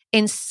make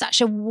in such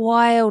a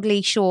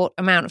wildly short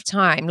amount of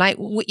time. Like,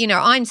 you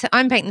know,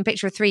 I'm painting the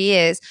picture of 3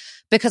 years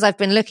because I've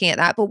been looking at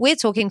that, but we're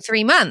talking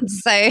 3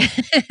 months. So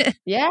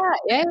yeah,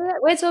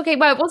 we're talking,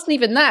 well, it wasn't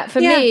even that.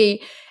 For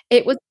me,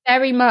 it was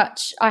very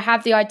much, I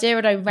had the idea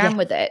and I ran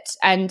with it.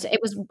 And it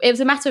was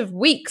a matter of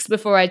weeks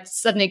before I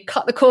suddenly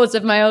cut the cords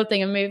of my old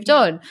thing and moved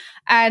on.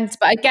 But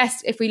I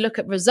guess if we look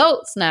at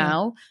results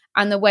now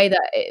and the way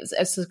that it's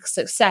a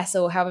success,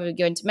 or however we're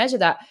going to measure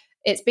that,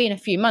 it's been a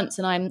few months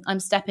and I'm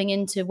stepping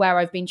into where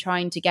I've been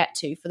trying to get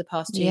to for the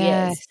past 2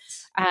 years.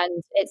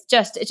 And it's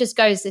just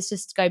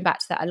going back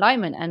to that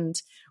alignment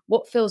and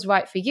what feels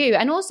right for you.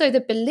 And also the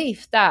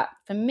belief that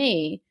for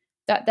me,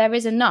 that there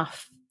is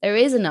enough,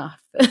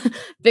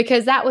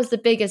 because that was the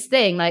biggest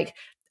thing. Like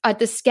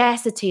the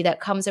scarcity that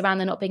comes around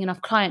there not being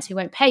enough clients who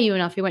won't pay you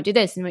enough, who won't do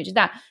this and won't do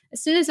that.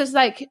 As soon as it's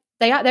like,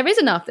 there is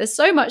enough, there's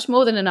so much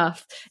more than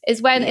enough,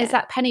 is when it's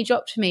that penny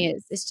dropped for me.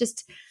 It's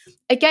just,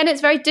 again,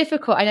 it's very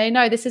difficult. And I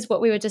know this is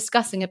what we were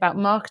discussing about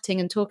marketing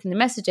and talking the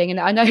messaging.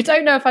 And I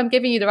don't know if I'm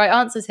giving you the right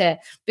answers here,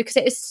 because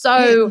it is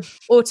so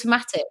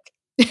automatic.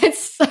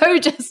 It's so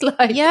just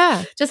like,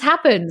 just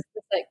happens.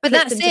 Like, but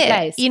that's it.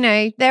 Place. You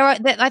know,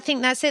 I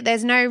think that's it.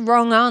 There's no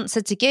wrong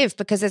answer to give,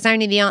 because there's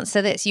only the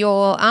answer that's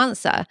your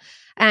answer.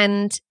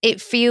 And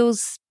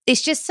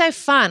it's just so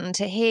fun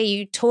to hear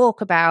you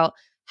talk about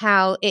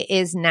how it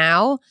is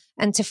now,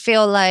 and to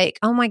feel like,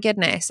 oh my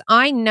goodness,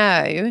 I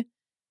know.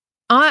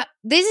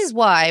 This is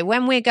why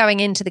when we're going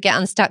into the Get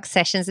Unstuck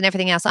sessions and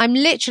everything else, I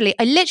literally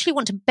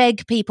want to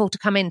beg people to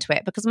come into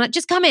it, because I'm like,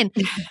 just come in,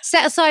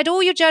 set aside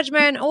all your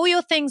judgment, all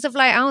your things of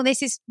like, oh,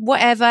 this is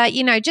whatever,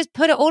 you know, just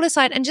put it all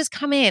aside and just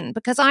come in,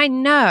 because I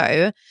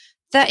know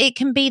that it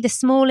can be the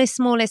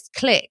smallest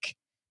click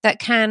that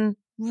can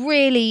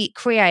really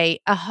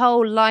create a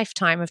whole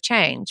lifetime of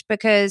change.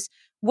 Because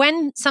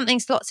when something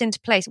slots into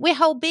place, we're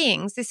whole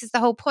beings. This is the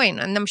whole point.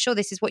 And I'm sure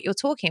this is what you're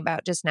talking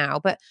about just now.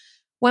 But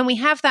when we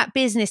have that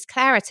business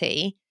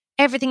clarity,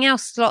 everything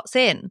else slots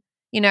in,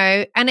 you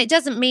know, and it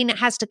doesn't mean it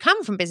has to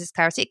come from business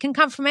clarity. It can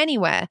come from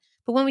anywhere.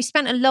 But when we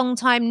spent a long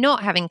time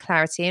not having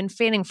clarity and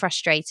feeling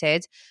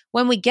frustrated,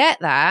 when we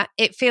get that,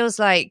 it feels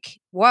like,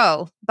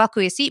 whoa,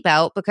 buckle your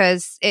seatbelt,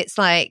 because it's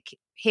like,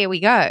 here we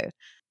go.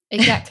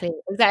 Exactly.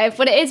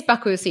 When it is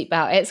buckle your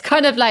seatbelt, it's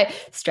kind of like,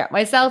 strap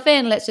myself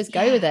in, let's just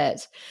go with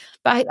it.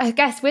 But I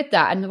guess with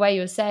that, and the way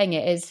you were saying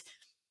it is,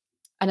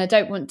 and I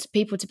don't want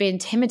people to be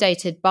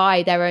intimidated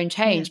by their own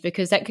change,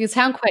 because that can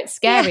sound quite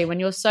scary when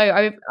you're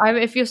so,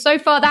 if you're so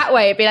far that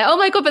way, it'd be like, oh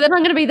my God, but then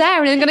I'm going to be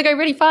there and I'm going to go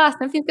really fast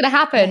and everything's going to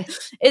happen.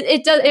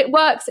 It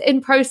works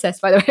in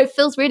process, by the way. It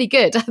feels really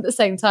good at the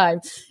same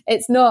time.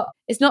 It's not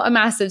a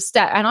massive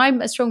step. And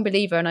I'm a strong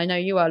believer, and I know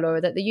you are,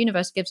 Laura, that the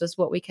universe gives us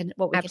what we can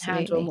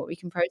handle and what we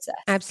can process.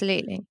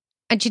 Absolutely.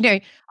 And, you know,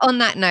 on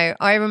that note,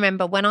 I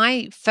remember when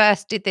I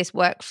first did this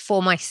work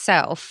for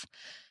myself,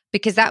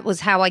 because that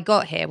was how I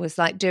got here, was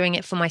like doing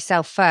it for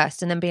myself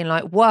first, and then being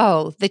like,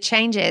 whoa, the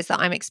changes that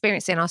I'm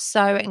experiencing are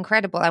so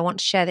incredible. I want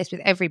to share this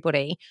with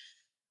everybody.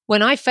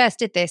 When I first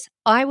did this,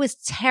 I was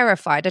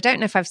terrified. I don't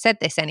know if I've said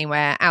this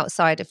anywhere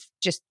outside of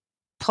just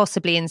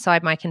possibly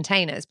inside my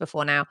containers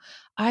before now.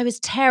 I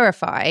was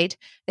terrified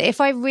that if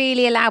I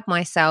really allowed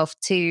myself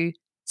to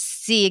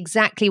see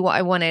exactly what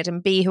I wanted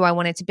and be who I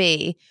wanted to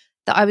be,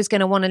 that I was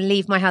going to want to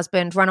leave my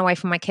husband, run away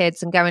from my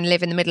kids and go and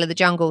live in the middle of the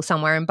jungle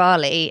somewhere in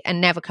Bali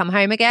and never come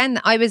home again.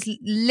 I was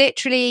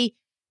literally,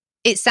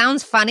 it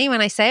sounds funny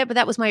when I say it, but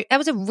that was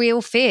a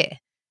real fear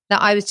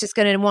that I was just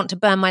going to want to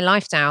burn my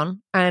life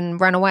down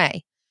and run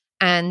away.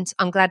 And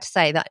I'm glad to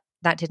say that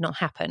that did not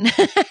happen.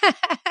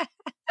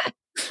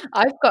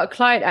 I've got a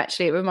client,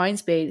 actually, it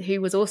reminds me,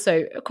 who was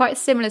also quite a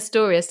similar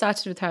story. I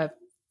started with her a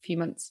few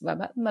months, well,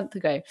 about a month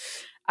ago.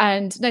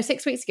 And no,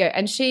 6 weeks ago.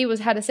 And she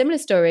had a similar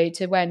story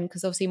to when,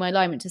 because obviously my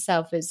alignment to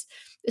self is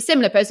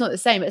similar, but it's not the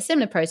same, but a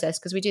similar process,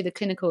 because we do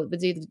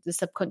the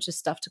subconscious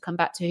stuff to come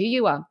back to who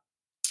you are.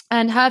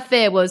 And her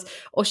fear was,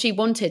 or she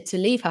wanted to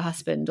leave her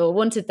husband or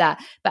wanted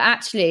that. But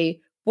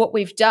actually what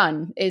we've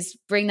done is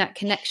bring that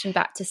connection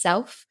back to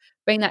self,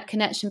 bring that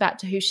connection back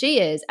to who she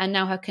is. And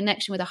now her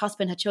connection with her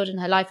husband, her children,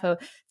 her life, her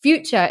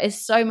future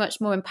is so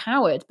much more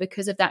empowered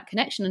because of that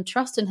connection and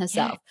trust in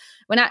herself. Yeah.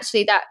 When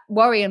actually that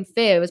worry and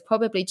fear was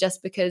probably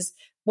just because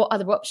what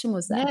other option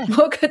was there? Yeah.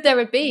 What could there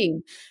have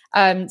been?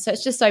 So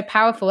it's just so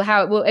powerful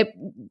how it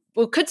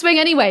could swing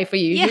anyway for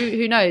you. Yeah.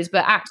 Who knows?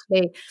 But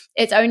actually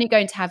it's only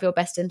going to have your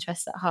best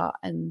interests at heart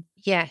and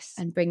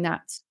bring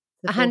that to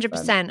the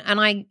 100%. And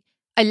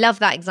I love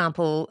that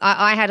example.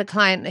 I had a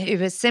client who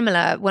was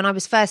similar when I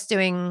was first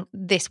doing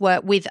this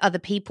work with other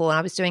people.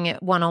 I was doing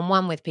it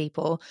one-on-one with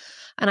people.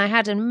 And I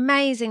had an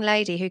amazing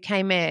lady who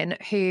came in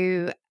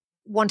who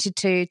wanted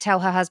to tell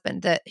her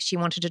husband that she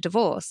wanted a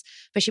divorce,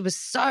 but she was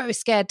so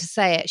scared to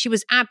say it. She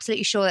was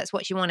absolutely sure that's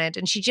what she wanted.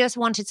 And she just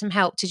wanted some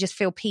help to just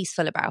feel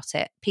peaceful about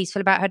it,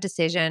 peaceful about her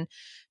decision,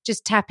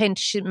 just tap in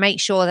to make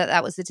sure that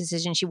that was the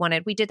decision she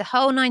wanted. We did the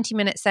whole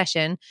 90-minute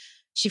session.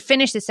 She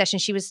finished the session.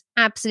 She was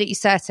absolutely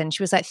certain.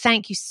 She was like,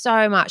 thank you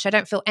so much. I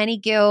don't feel any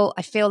guilt.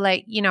 I feel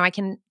like, I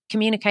can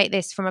communicate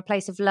this from a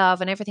place of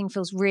love and everything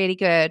feels really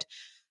good.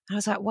 And I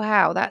was like,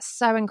 wow, that's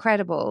so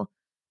incredible.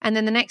 And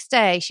then the next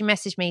day she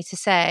messaged me to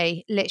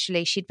say,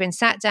 literally, she'd been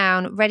sat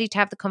down, ready to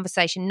have the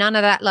conversation. None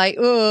of that like,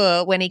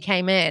 oh, when he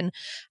came in.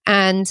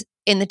 And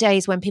in the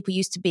days when people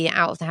used to be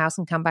out of the house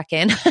and come back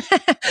in.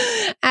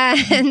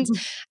 and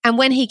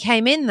when he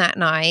came in that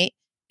night,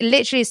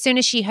 literally as soon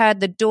as she heard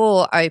the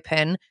door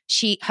open,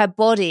 her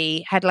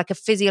body had like a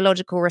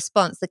physiological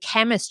response. The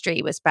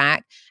chemistry was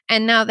back.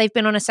 And now they've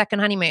been on a second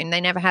honeymoon.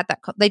 They never had that.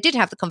 They did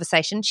have the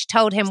conversation. She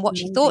told him what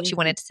she thought she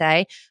wanted to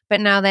say,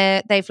 but now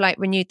they've like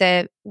renewed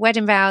their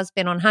wedding vows,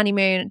 been on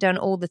honeymoon, done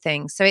all the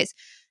things. So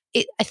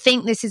I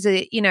think this is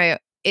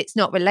it's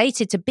not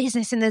related to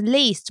business in the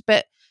least,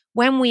 but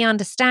when we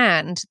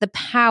understand the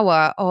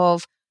power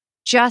of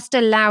just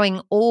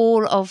allowing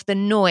all of the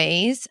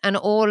noise and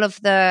all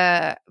of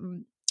the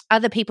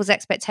other people's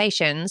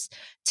expectations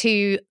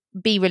to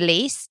be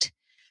released,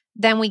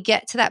 then we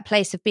get to that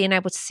place of being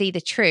able to see the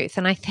truth.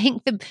 And I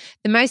think the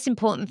most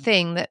important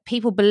thing that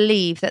people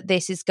believe that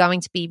this is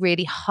going to be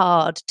really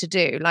hard to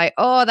do. Like,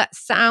 oh, that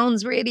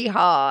sounds really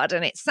hard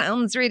and it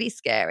sounds really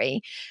scary.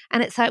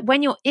 And it's like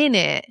when you're in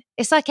it,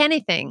 it's like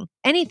anything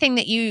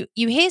that you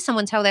hear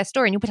someone tell their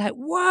story and you'll be like,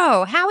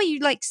 whoa, how are you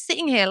like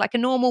sitting here like a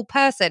normal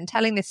person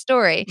telling this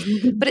story?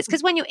 But it's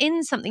because when you're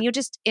in something, you're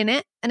just in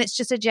it and it's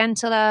just a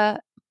gentler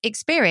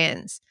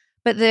experience.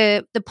 But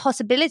the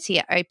possibility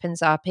it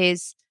opens up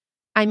is,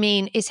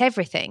 it's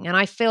everything. And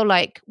I feel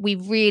like we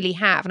really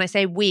have, and I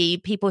say we,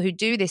 people who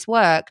do this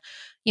work,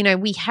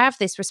 we have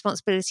this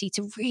responsibility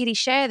to really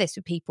share this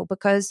with people,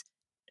 because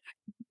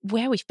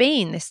where we've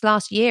been this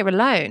last year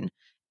alone,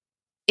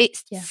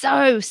 it's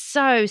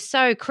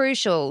so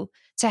crucial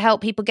to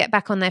help people get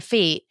back on their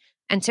feet,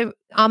 and to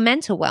our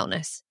mental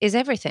wellness is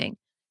everything.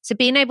 So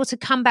being able to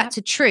come back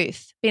to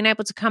truth, being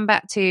able to come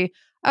back to,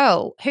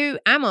 oh, who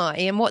am I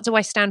and what do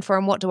I stand for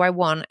and what do I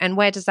want and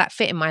where does that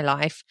fit in my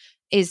life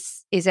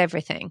is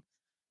everything.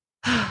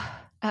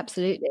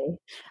 Absolutely.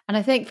 And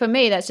I think for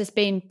me, that's just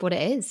been what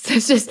it is.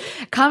 It's just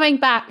coming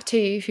back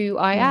to who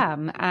I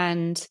am,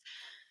 and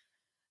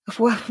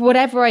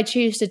whatever I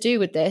choose to do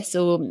with this,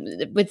 or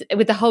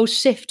with the whole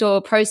shift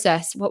or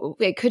process,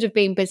 it could have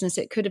been business,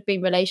 it could have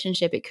been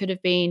relationship, it could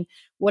have been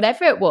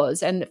whatever it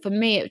was. And for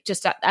me, it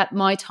just at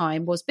my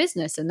time was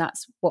business, and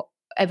that's what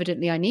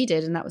evidently I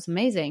needed, and that was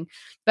amazing.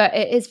 But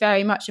it is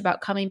very much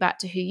about coming back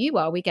to who you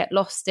are. We get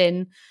lost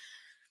in,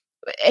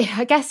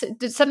 I guess,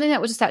 something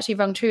that was just actually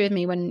rung true with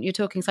me when you're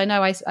talking. So I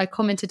know I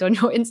commented on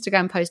your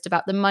Instagram post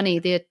about the money,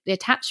 the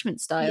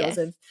attachment styles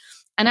of,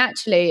 and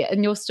actually,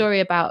 in your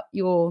story about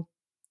your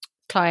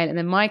client and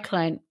then my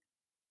client,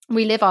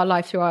 we live our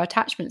life through our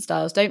attachment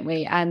styles, don't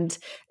we? And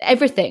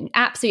everything,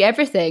 absolutely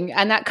everything.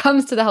 And that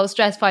comes to the whole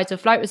stress, fight or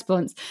flight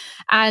response.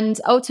 And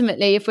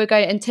ultimately, if we're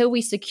going, until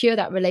we secure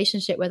that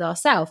relationship with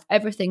ourselves,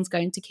 everything's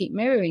going to keep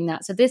mirroring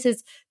that. So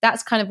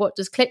that's kind of what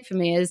just clicked for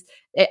me, is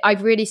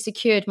I've really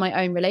secured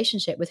my own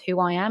relationship with who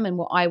I am and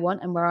what I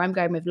want and where I'm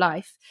going with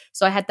life.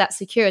 So I had that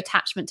secure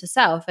attachment to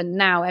self, and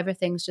now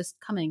everything's just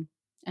coming,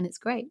 and it's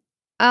great.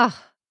 Oh,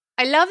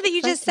 I love that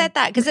you just said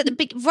that, because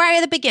right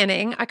at the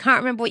beginning, I can't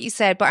remember what you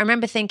said, but I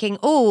remember thinking,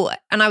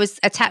 and I was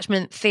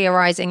attachment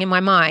theorizing in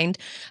my mind,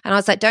 and I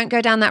was like, don't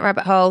go down that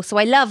rabbit hole. So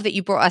I love that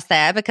you brought us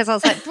there, because I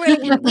was like,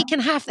 brilliant, we can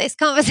have this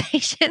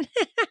conversation.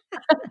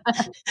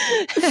 But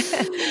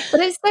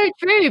it's so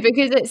true,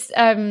 because it's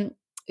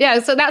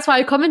so that's why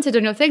I commented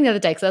on your thing the other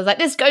day, because I was like,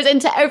 this goes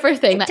into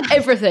everything, like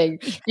everything.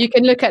 You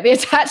can look at the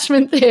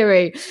attachment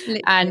theory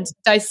and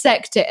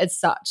dissect it as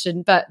such.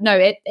 But no,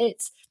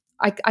 it's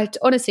I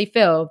honestly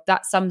feel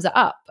that sums it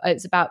up.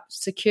 It's about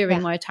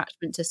securing my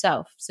attachment to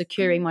self,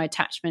 securing my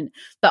attachment,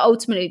 but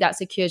ultimately that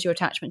secures your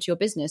attachment to your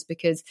business,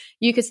 because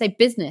you could say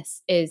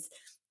business is,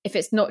 if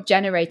it's not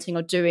generating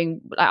or doing,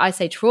 like I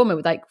say, trauma,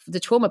 with like the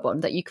trauma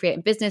bond that you create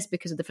in business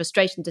because of the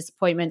frustration,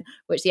 disappointment,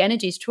 which the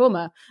energy is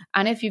trauma.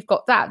 And if you've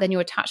got that, then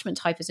your attachment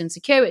type is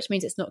insecure, which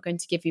means it's not going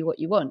to give you what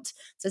you want.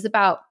 So it's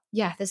about,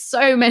 there's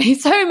so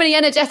many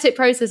energetic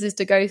processes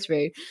to go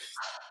through.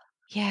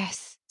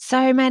 Yes,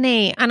 so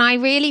many. And I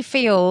really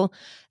feel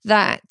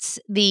that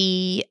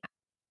the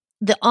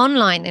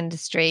online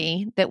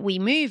industry that we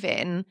move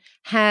in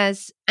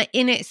has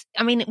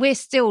we're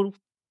still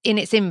in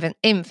its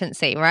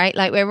infancy, right?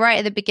 Like we're right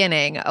at the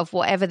beginning of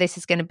whatever this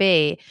is going to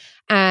be.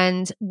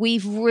 And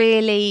we've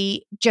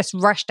really just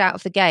rushed out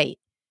of the gate,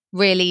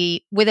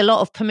 really, with a lot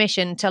of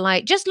permission to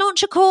like, just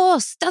launch a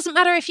course. Doesn't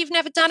matter if you've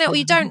never done it or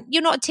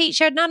you're not a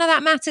teacher. None of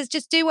that matters.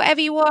 Just do whatever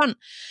you want.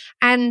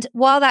 And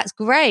while that's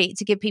great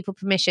to give people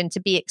permission to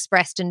be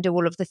expressed and do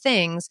all of the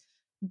things,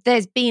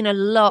 there's been a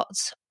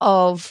lot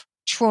of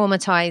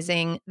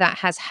traumatizing that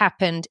has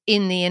happened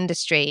in the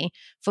industry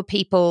for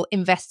people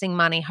investing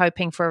money,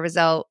 hoping for a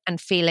result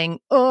and feeling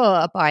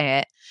by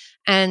it.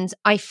 And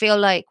I feel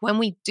like when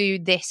we do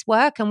this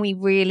work and we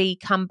really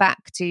come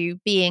back to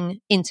being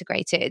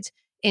integrated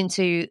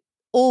into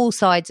all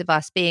sides of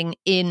us being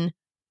in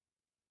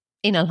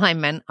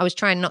alignment. I was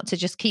trying not to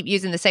just keep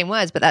using the same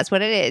words, but that's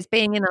what it is,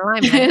 being in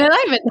alignment. In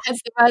alignment,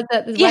 that's the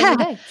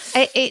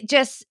word it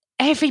just,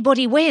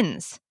 everybody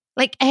wins.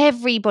 Like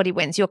everybody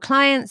wins. Your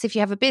clients, if you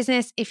have a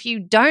business, if you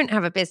don't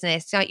have a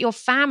business, like your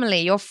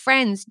family, your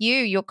friends,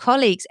 your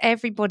colleagues,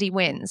 everybody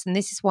wins. And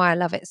this is why I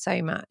love it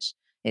so much.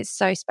 It's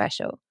so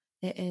special.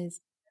 It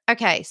is.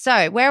 Okay,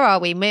 so where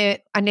are we?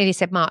 I nearly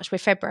said March. We're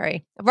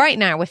February. Right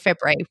now, we're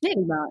February.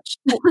 Nearly March.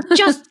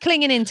 Just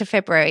clinging into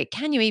February.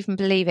 Can you even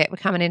believe it? We're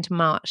coming into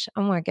March.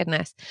 Oh my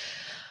goodness.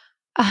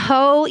 A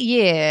whole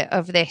year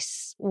of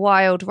this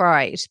wild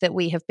ride that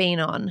we have been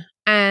on.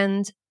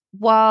 And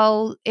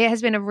while it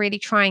has been a really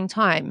trying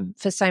time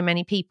for so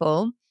many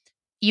people,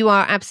 you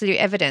are absolute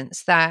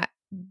evidence that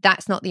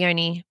that's not the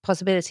only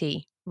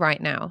possibility right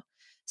now.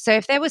 So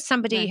if there was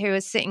somebody who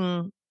is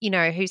sitting,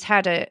 who's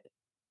had a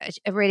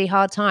really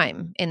hard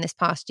time in this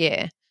past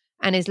year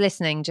and is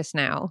listening just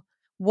now,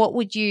 what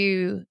would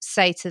you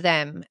say to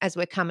them as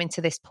we're coming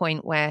to this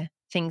point where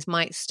things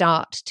might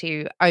start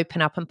to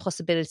open up and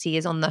possibility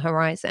is on the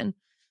horizon?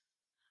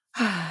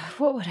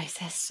 What would I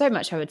say? So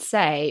much I would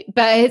say,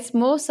 but it's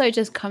more so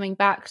just coming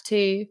back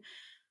to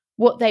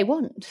what they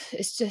want.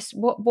 It's just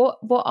what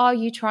are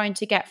you trying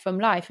to get from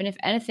life? And if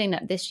anything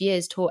that this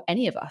year's taught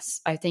any of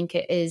us, I think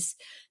it is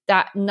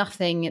that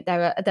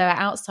there are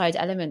outside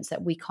elements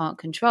that we can't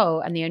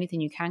control, and the only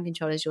thing you can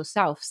control is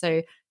yourself.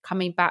 So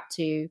coming back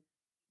to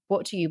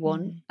what do you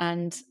want,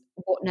 and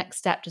what next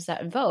step does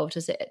that involve?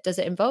 Does it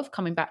involve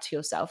coming back to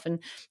yourself? And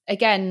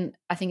again,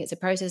 I think it's a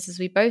process, as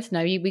we both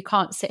know. We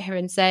can't sit here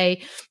and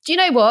say, do you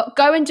know what,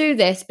 go and do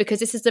this because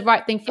this is the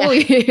right thing for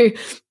you.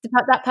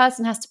 That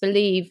person has to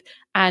believe,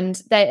 and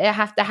there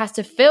has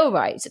to feel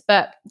right.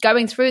 But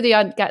going through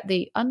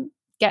the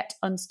Get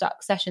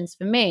Unstuck sessions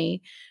for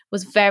me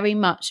was very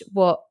much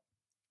what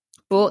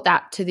brought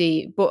that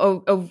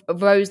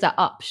rose that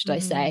up, should I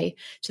say,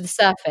 to the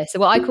surface. So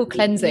what I call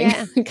cleansing,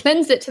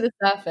 cleanse it to the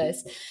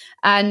surface,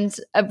 and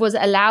was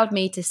allowed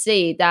me to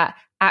see that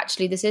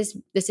actually this is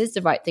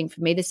the right thing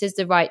for me. This is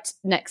the right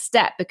next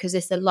step because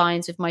this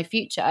aligns with my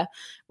future.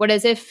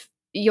 Whereas if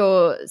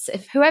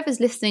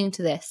whoever's listening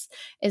to this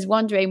is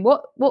wondering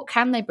what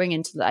can they bring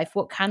into life,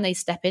 what can they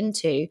step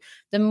into,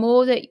 the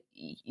more that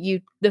you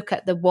look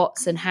at the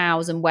what's and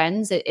how's and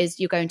when's, it is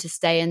you're going to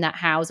stay in that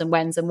how's and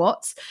when's and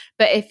what's.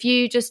 But if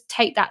you just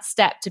take that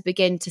step to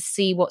begin to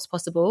see what's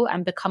possible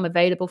and become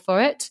available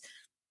for it,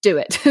 do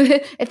it.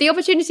 If the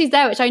opportunity is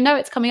there, which I know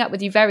it's coming up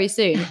with you very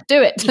soon,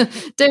 do it.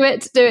 do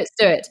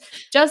it.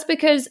 Just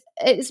because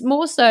it's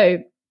more so,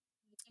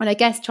 and I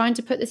guess trying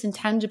to put this in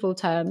tangible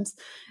terms,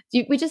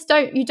 you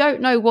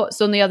don't know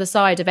what's on the other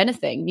side of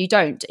anything. You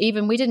don't.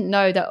 Even we didn't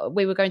know that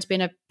we were going to be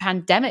in a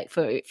pandemic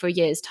for a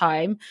year's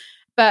time.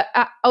 But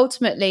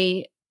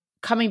ultimately,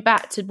 coming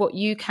back to what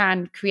you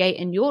can create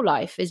in your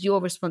life is your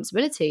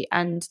responsibility.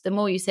 And the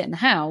more you sit in the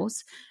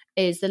house,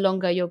 is the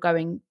longer you're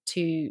going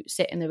to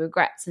sit in the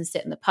regrets and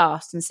sit in the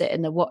past and sit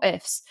in the what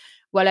ifs.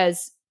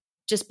 Whereas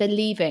just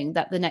believing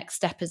that the next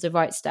step is the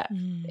right step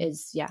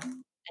is,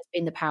 it's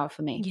been the power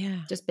for me. Yeah.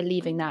 Just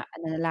believing that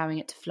and then allowing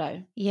it to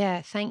flow.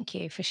 Yeah. Thank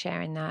you for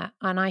sharing that.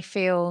 And I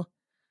feel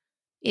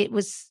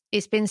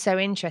it's been so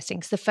interesting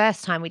because the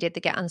first time we did the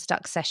Get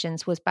Unstuck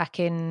sessions was back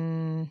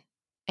in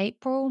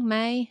April,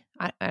 May.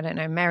 I don't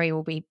know. Mary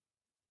will be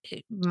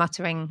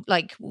muttering,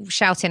 like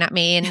shouting at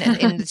me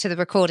into the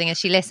recording as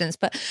she listens,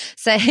 but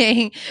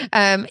saying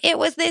it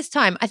was this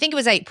time. I think it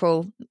was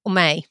April or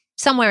May,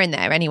 somewhere in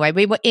there. Anyway,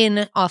 we were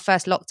in our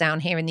first lockdown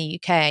here in the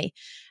UK,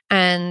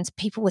 and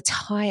people were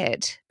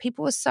tired.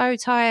 People were so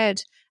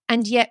tired,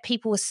 and yet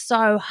people were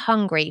so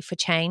hungry for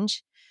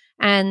change.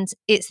 And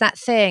it's that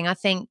thing, I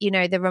think,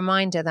 the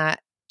reminder that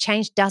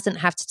change doesn't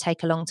have to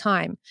take a long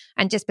time.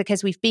 And just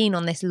because we've been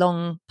on this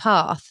long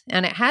path,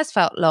 and it has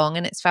felt long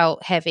and it's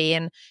felt heavy,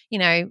 and,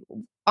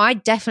 I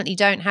definitely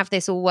don't have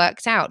this all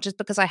worked out. Just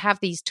because I have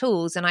these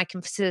tools and I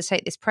can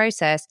facilitate this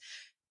process,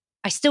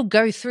 I still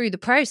go through the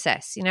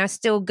process. I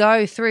still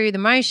go through the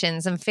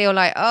motions and feel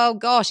like, oh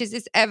gosh, is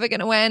this ever going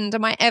to end?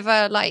 Am I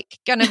ever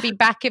going to be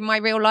back in my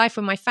real life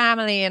with my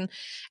family? And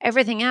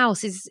everything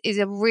else is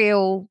a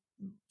real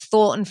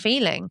thought and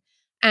feeling.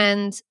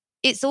 And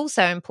it's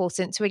also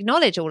important to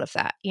acknowledge all of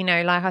that.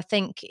 I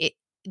think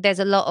there's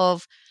a lot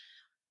of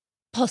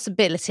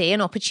possibility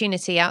and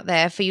opportunity out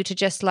there for you to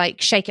just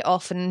shake it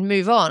off and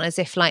move on as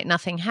if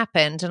nothing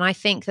happened. And I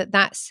think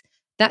that's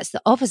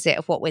the opposite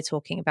of what we're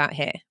talking about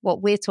here.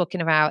 What we're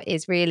talking about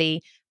is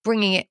really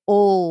bringing it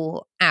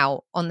all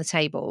out on the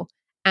table,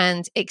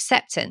 and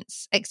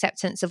acceptance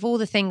of all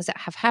the things that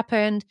have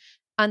happened,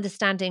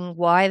 understanding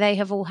why they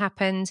have all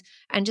happened,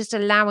 and just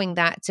allowing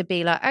that to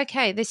be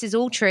okay, this is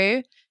all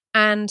true,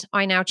 and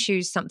I now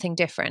choose something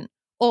different,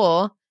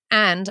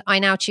 and I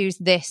now choose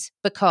this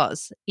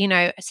because,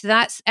 so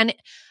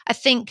I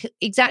think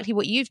exactly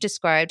what you've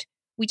described.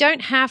 We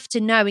don't have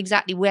to know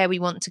exactly where we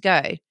want to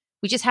go.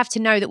 We just have to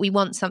know that we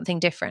want something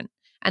different,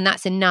 and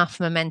that's enough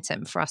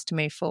momentum for us to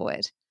move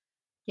forward.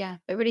 Yeah,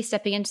 but really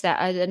stepping into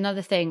that,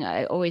 another thing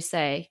I always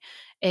say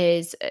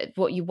is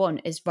what you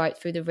want is right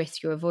through the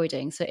risk you're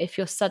avoiding. So if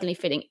you're suddenly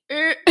feeling,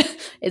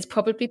 it's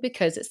probably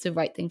because it's the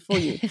right thing for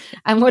you.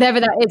 And whatever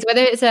that is,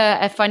 whether it's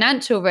a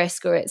financial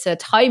risk or it's a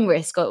time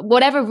risk or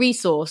whatever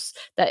resource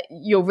that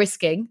you're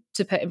risking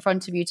to put in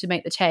front of you to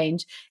make the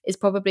change, is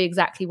probably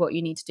exactly what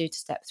you need to do to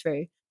step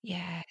through.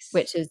 Yes.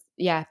 Which is,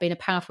 been a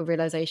powerful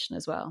realization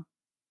as well.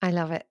 I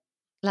love it.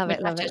 Love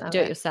it. Do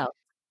it yourself.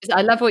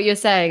 I love what you're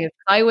saying.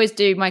 I always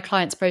do my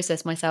clients'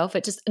 process myself.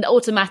 It just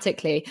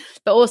automatically,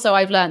 but also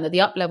I've learned that the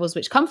up levels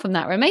which come from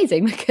that are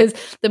amazing, because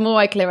the more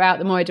I clear out,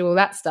 the more I do all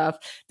that stuff,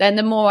 then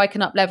the more I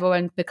can up level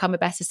and become a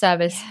better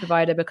service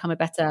provider, become a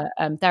better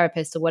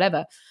therapist or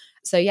whatever.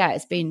 So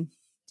it's been,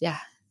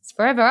 it's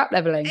forever up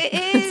leveling. It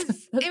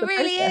is. It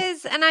really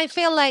is. And I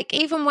feel like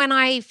even when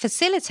I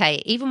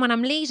facilitate, even when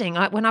I'm leading,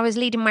 like when I was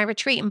leading my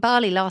retreat in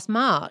Bali last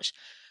March,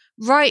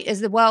 right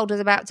as the world was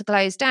about to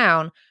close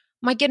down,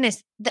 my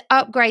goodness, the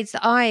upgrades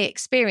that I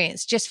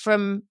experienced just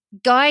from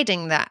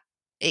guiding that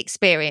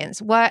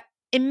experience were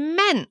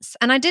immense.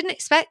 And I didn't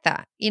expect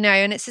that,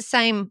 and it's the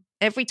same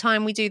every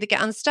time we do the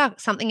Get Unstuck,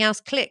 something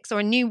else clicks or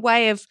a new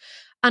way of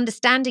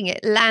understanding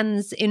it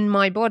lands in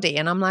my body.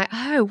 And I'm like,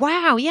 oh,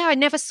 wow, yeah, I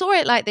never saw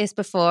it like this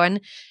before. And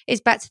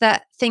it's back to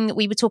that thing that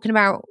we were talking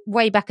about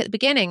way back at the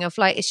beginning of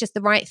it's just the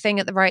right thing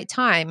at the right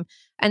time.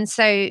 And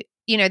so,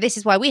 this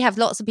is why we have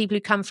lots of people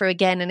who come through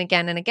again and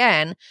again and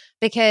again,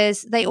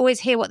 because they always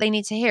hear what they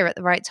need to hear at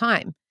the right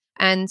time.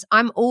 And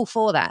I'm all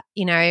for that.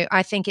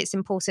 I think it's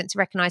important to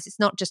recognize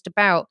it's not just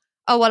about,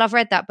 oh, well, I've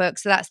read that book,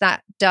 so that's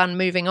that, done,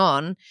 moving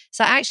on.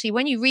 So actually,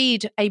 when you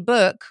read a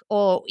book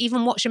or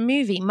even watch a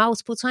movie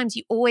multiple times,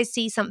 you always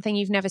see something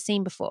you've never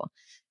seen before.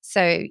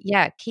 So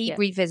keep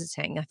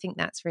revisiting. I think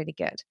that's really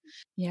good.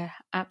 Yeah,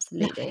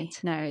 absolutely.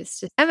 No,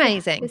 it's just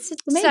amazing. It's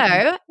just amazing.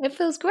 So it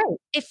feels great.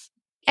 If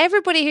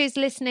everybody who's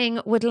listening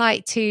would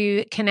like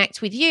to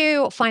connect with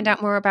you or find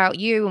out more about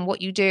you and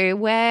what you do,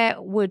 where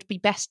would be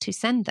best to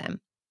send them?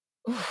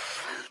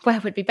 Where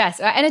would be best?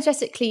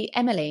 Energetically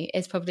Emily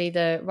is probably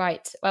the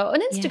right. Well,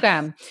 on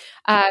Instagram,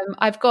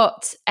 I've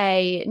got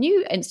a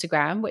new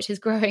Instagram which is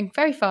growing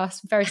very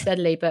fast, very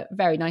steadily, but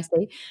very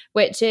nicely,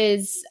 which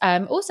is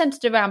all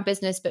centered around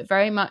business, but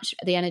very much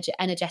the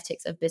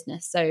energetics of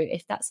business. So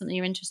if that's something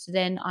you're interested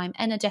in, I'm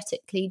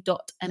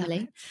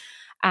energetically.emily.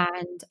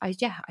 And I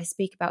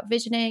speak about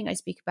visioning. I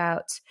speak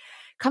about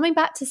coming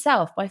back to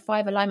self by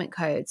 5 alignment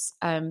codes.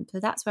 So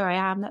that's where I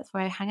am. That's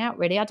where I hang out,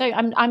 really.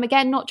 I'm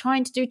again not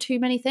trying to do too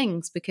many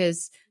things,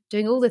 because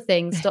doing all the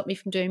things stop me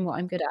from doing what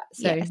I'm good at.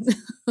 So,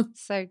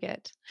 so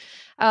good.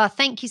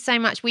 Thank you so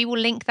much. We will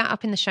link that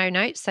up in the show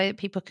notes so that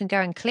people can go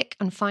and click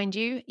and find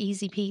you.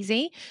 Easy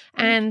peasy.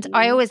 And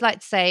I always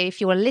like to say,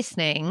 if you're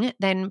listening,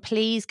 then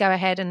please go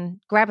ahead and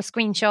grab a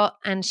screenshot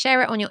and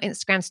share it on your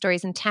Instagram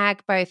stories and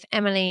tag both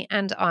Emily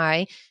and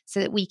I, so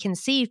that we can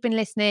see you've been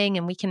listening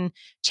and we can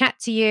chat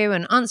to you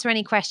and answer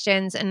any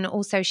questions and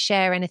also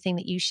share anything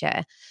that you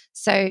share.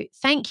 So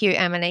thank you,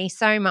 Emily,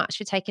 so much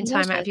for taking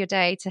time out of your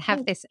day to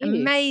have this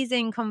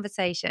amazing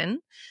conversation.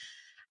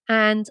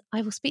 And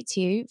I will speak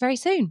to you very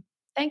soon.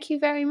 Thank you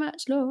very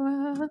much,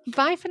 Laura.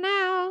 Bye for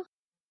now.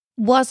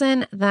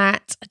 Wasn't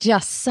that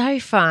just so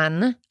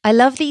fun? I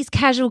love these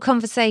casual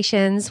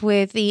conversations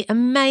with the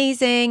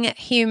amazing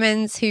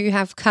humans who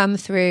have come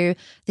through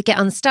the Get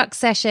Unstuck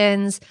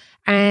sessions,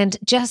 and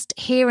just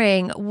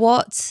hearing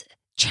what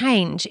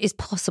change is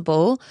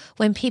possible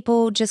when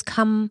people just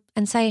come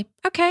and say,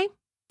 okay,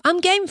 I'm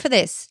game for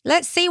this.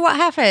 Let's see what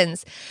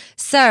happens.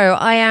 So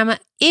I am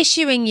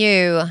issuing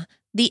you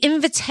the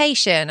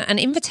invitation. An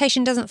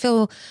invitation doesn't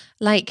feel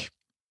like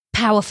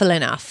powerful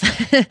enough.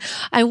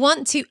 I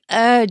want to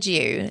urge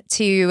you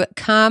to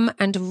come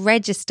and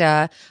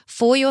register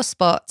for your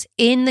spot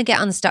in the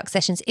Get Unstuck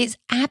sessions. It's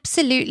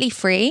absolutely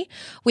free.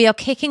 We are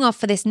kicking off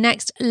for this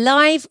next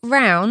live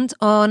round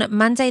on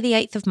Monday, the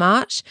 8th of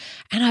March,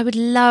 and I would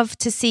love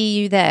to see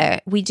you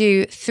there. We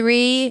do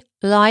 3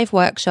 live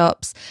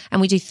workshops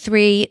and we do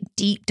 3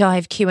 deep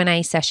dive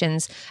Q&A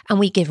sessions, and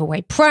we give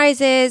away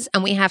prizes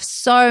and we have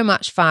so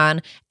much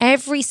fun.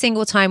 Every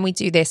single time we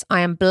do this,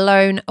 I am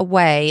blown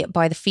away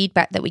by the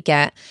feedback that we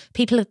get.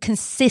 People are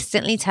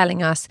consistently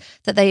telling us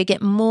that they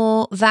get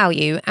more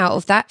value out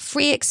of that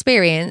free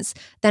experience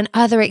than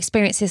other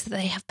experiences that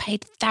they have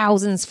paid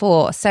thousands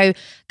for. So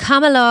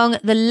come along.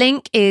 The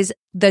link is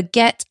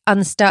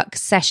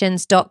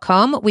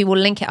thegetunstucksessions.com. We will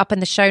link it up in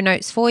the show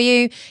notes for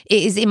you.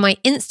 It is in my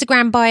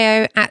Instagram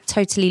bio at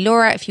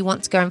TotallyLaura if you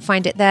want to go and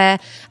find it there.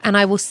 And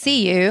I will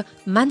see you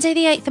Monday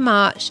the 8th of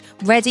March,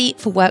 ready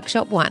for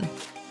Workshop 1.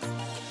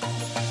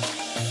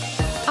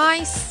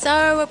 I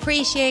so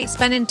appreciate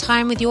spending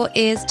time with your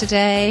ears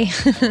today.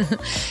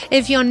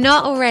 If you're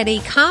not already,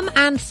 come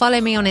and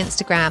follow me on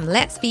Instagram.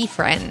 Let's be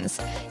friends.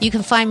 You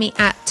can find me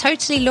at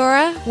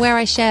TotallyLaura, where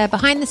I share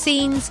behind the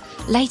scenes,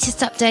 latest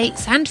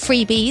updates and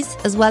freebies,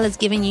 as well as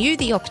giving you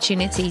the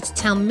opportunity to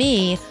tell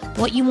me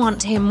what you want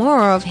to hear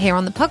more of here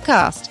on the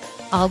podcast.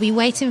 I'll be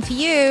waiting for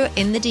you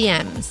in the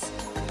DMs.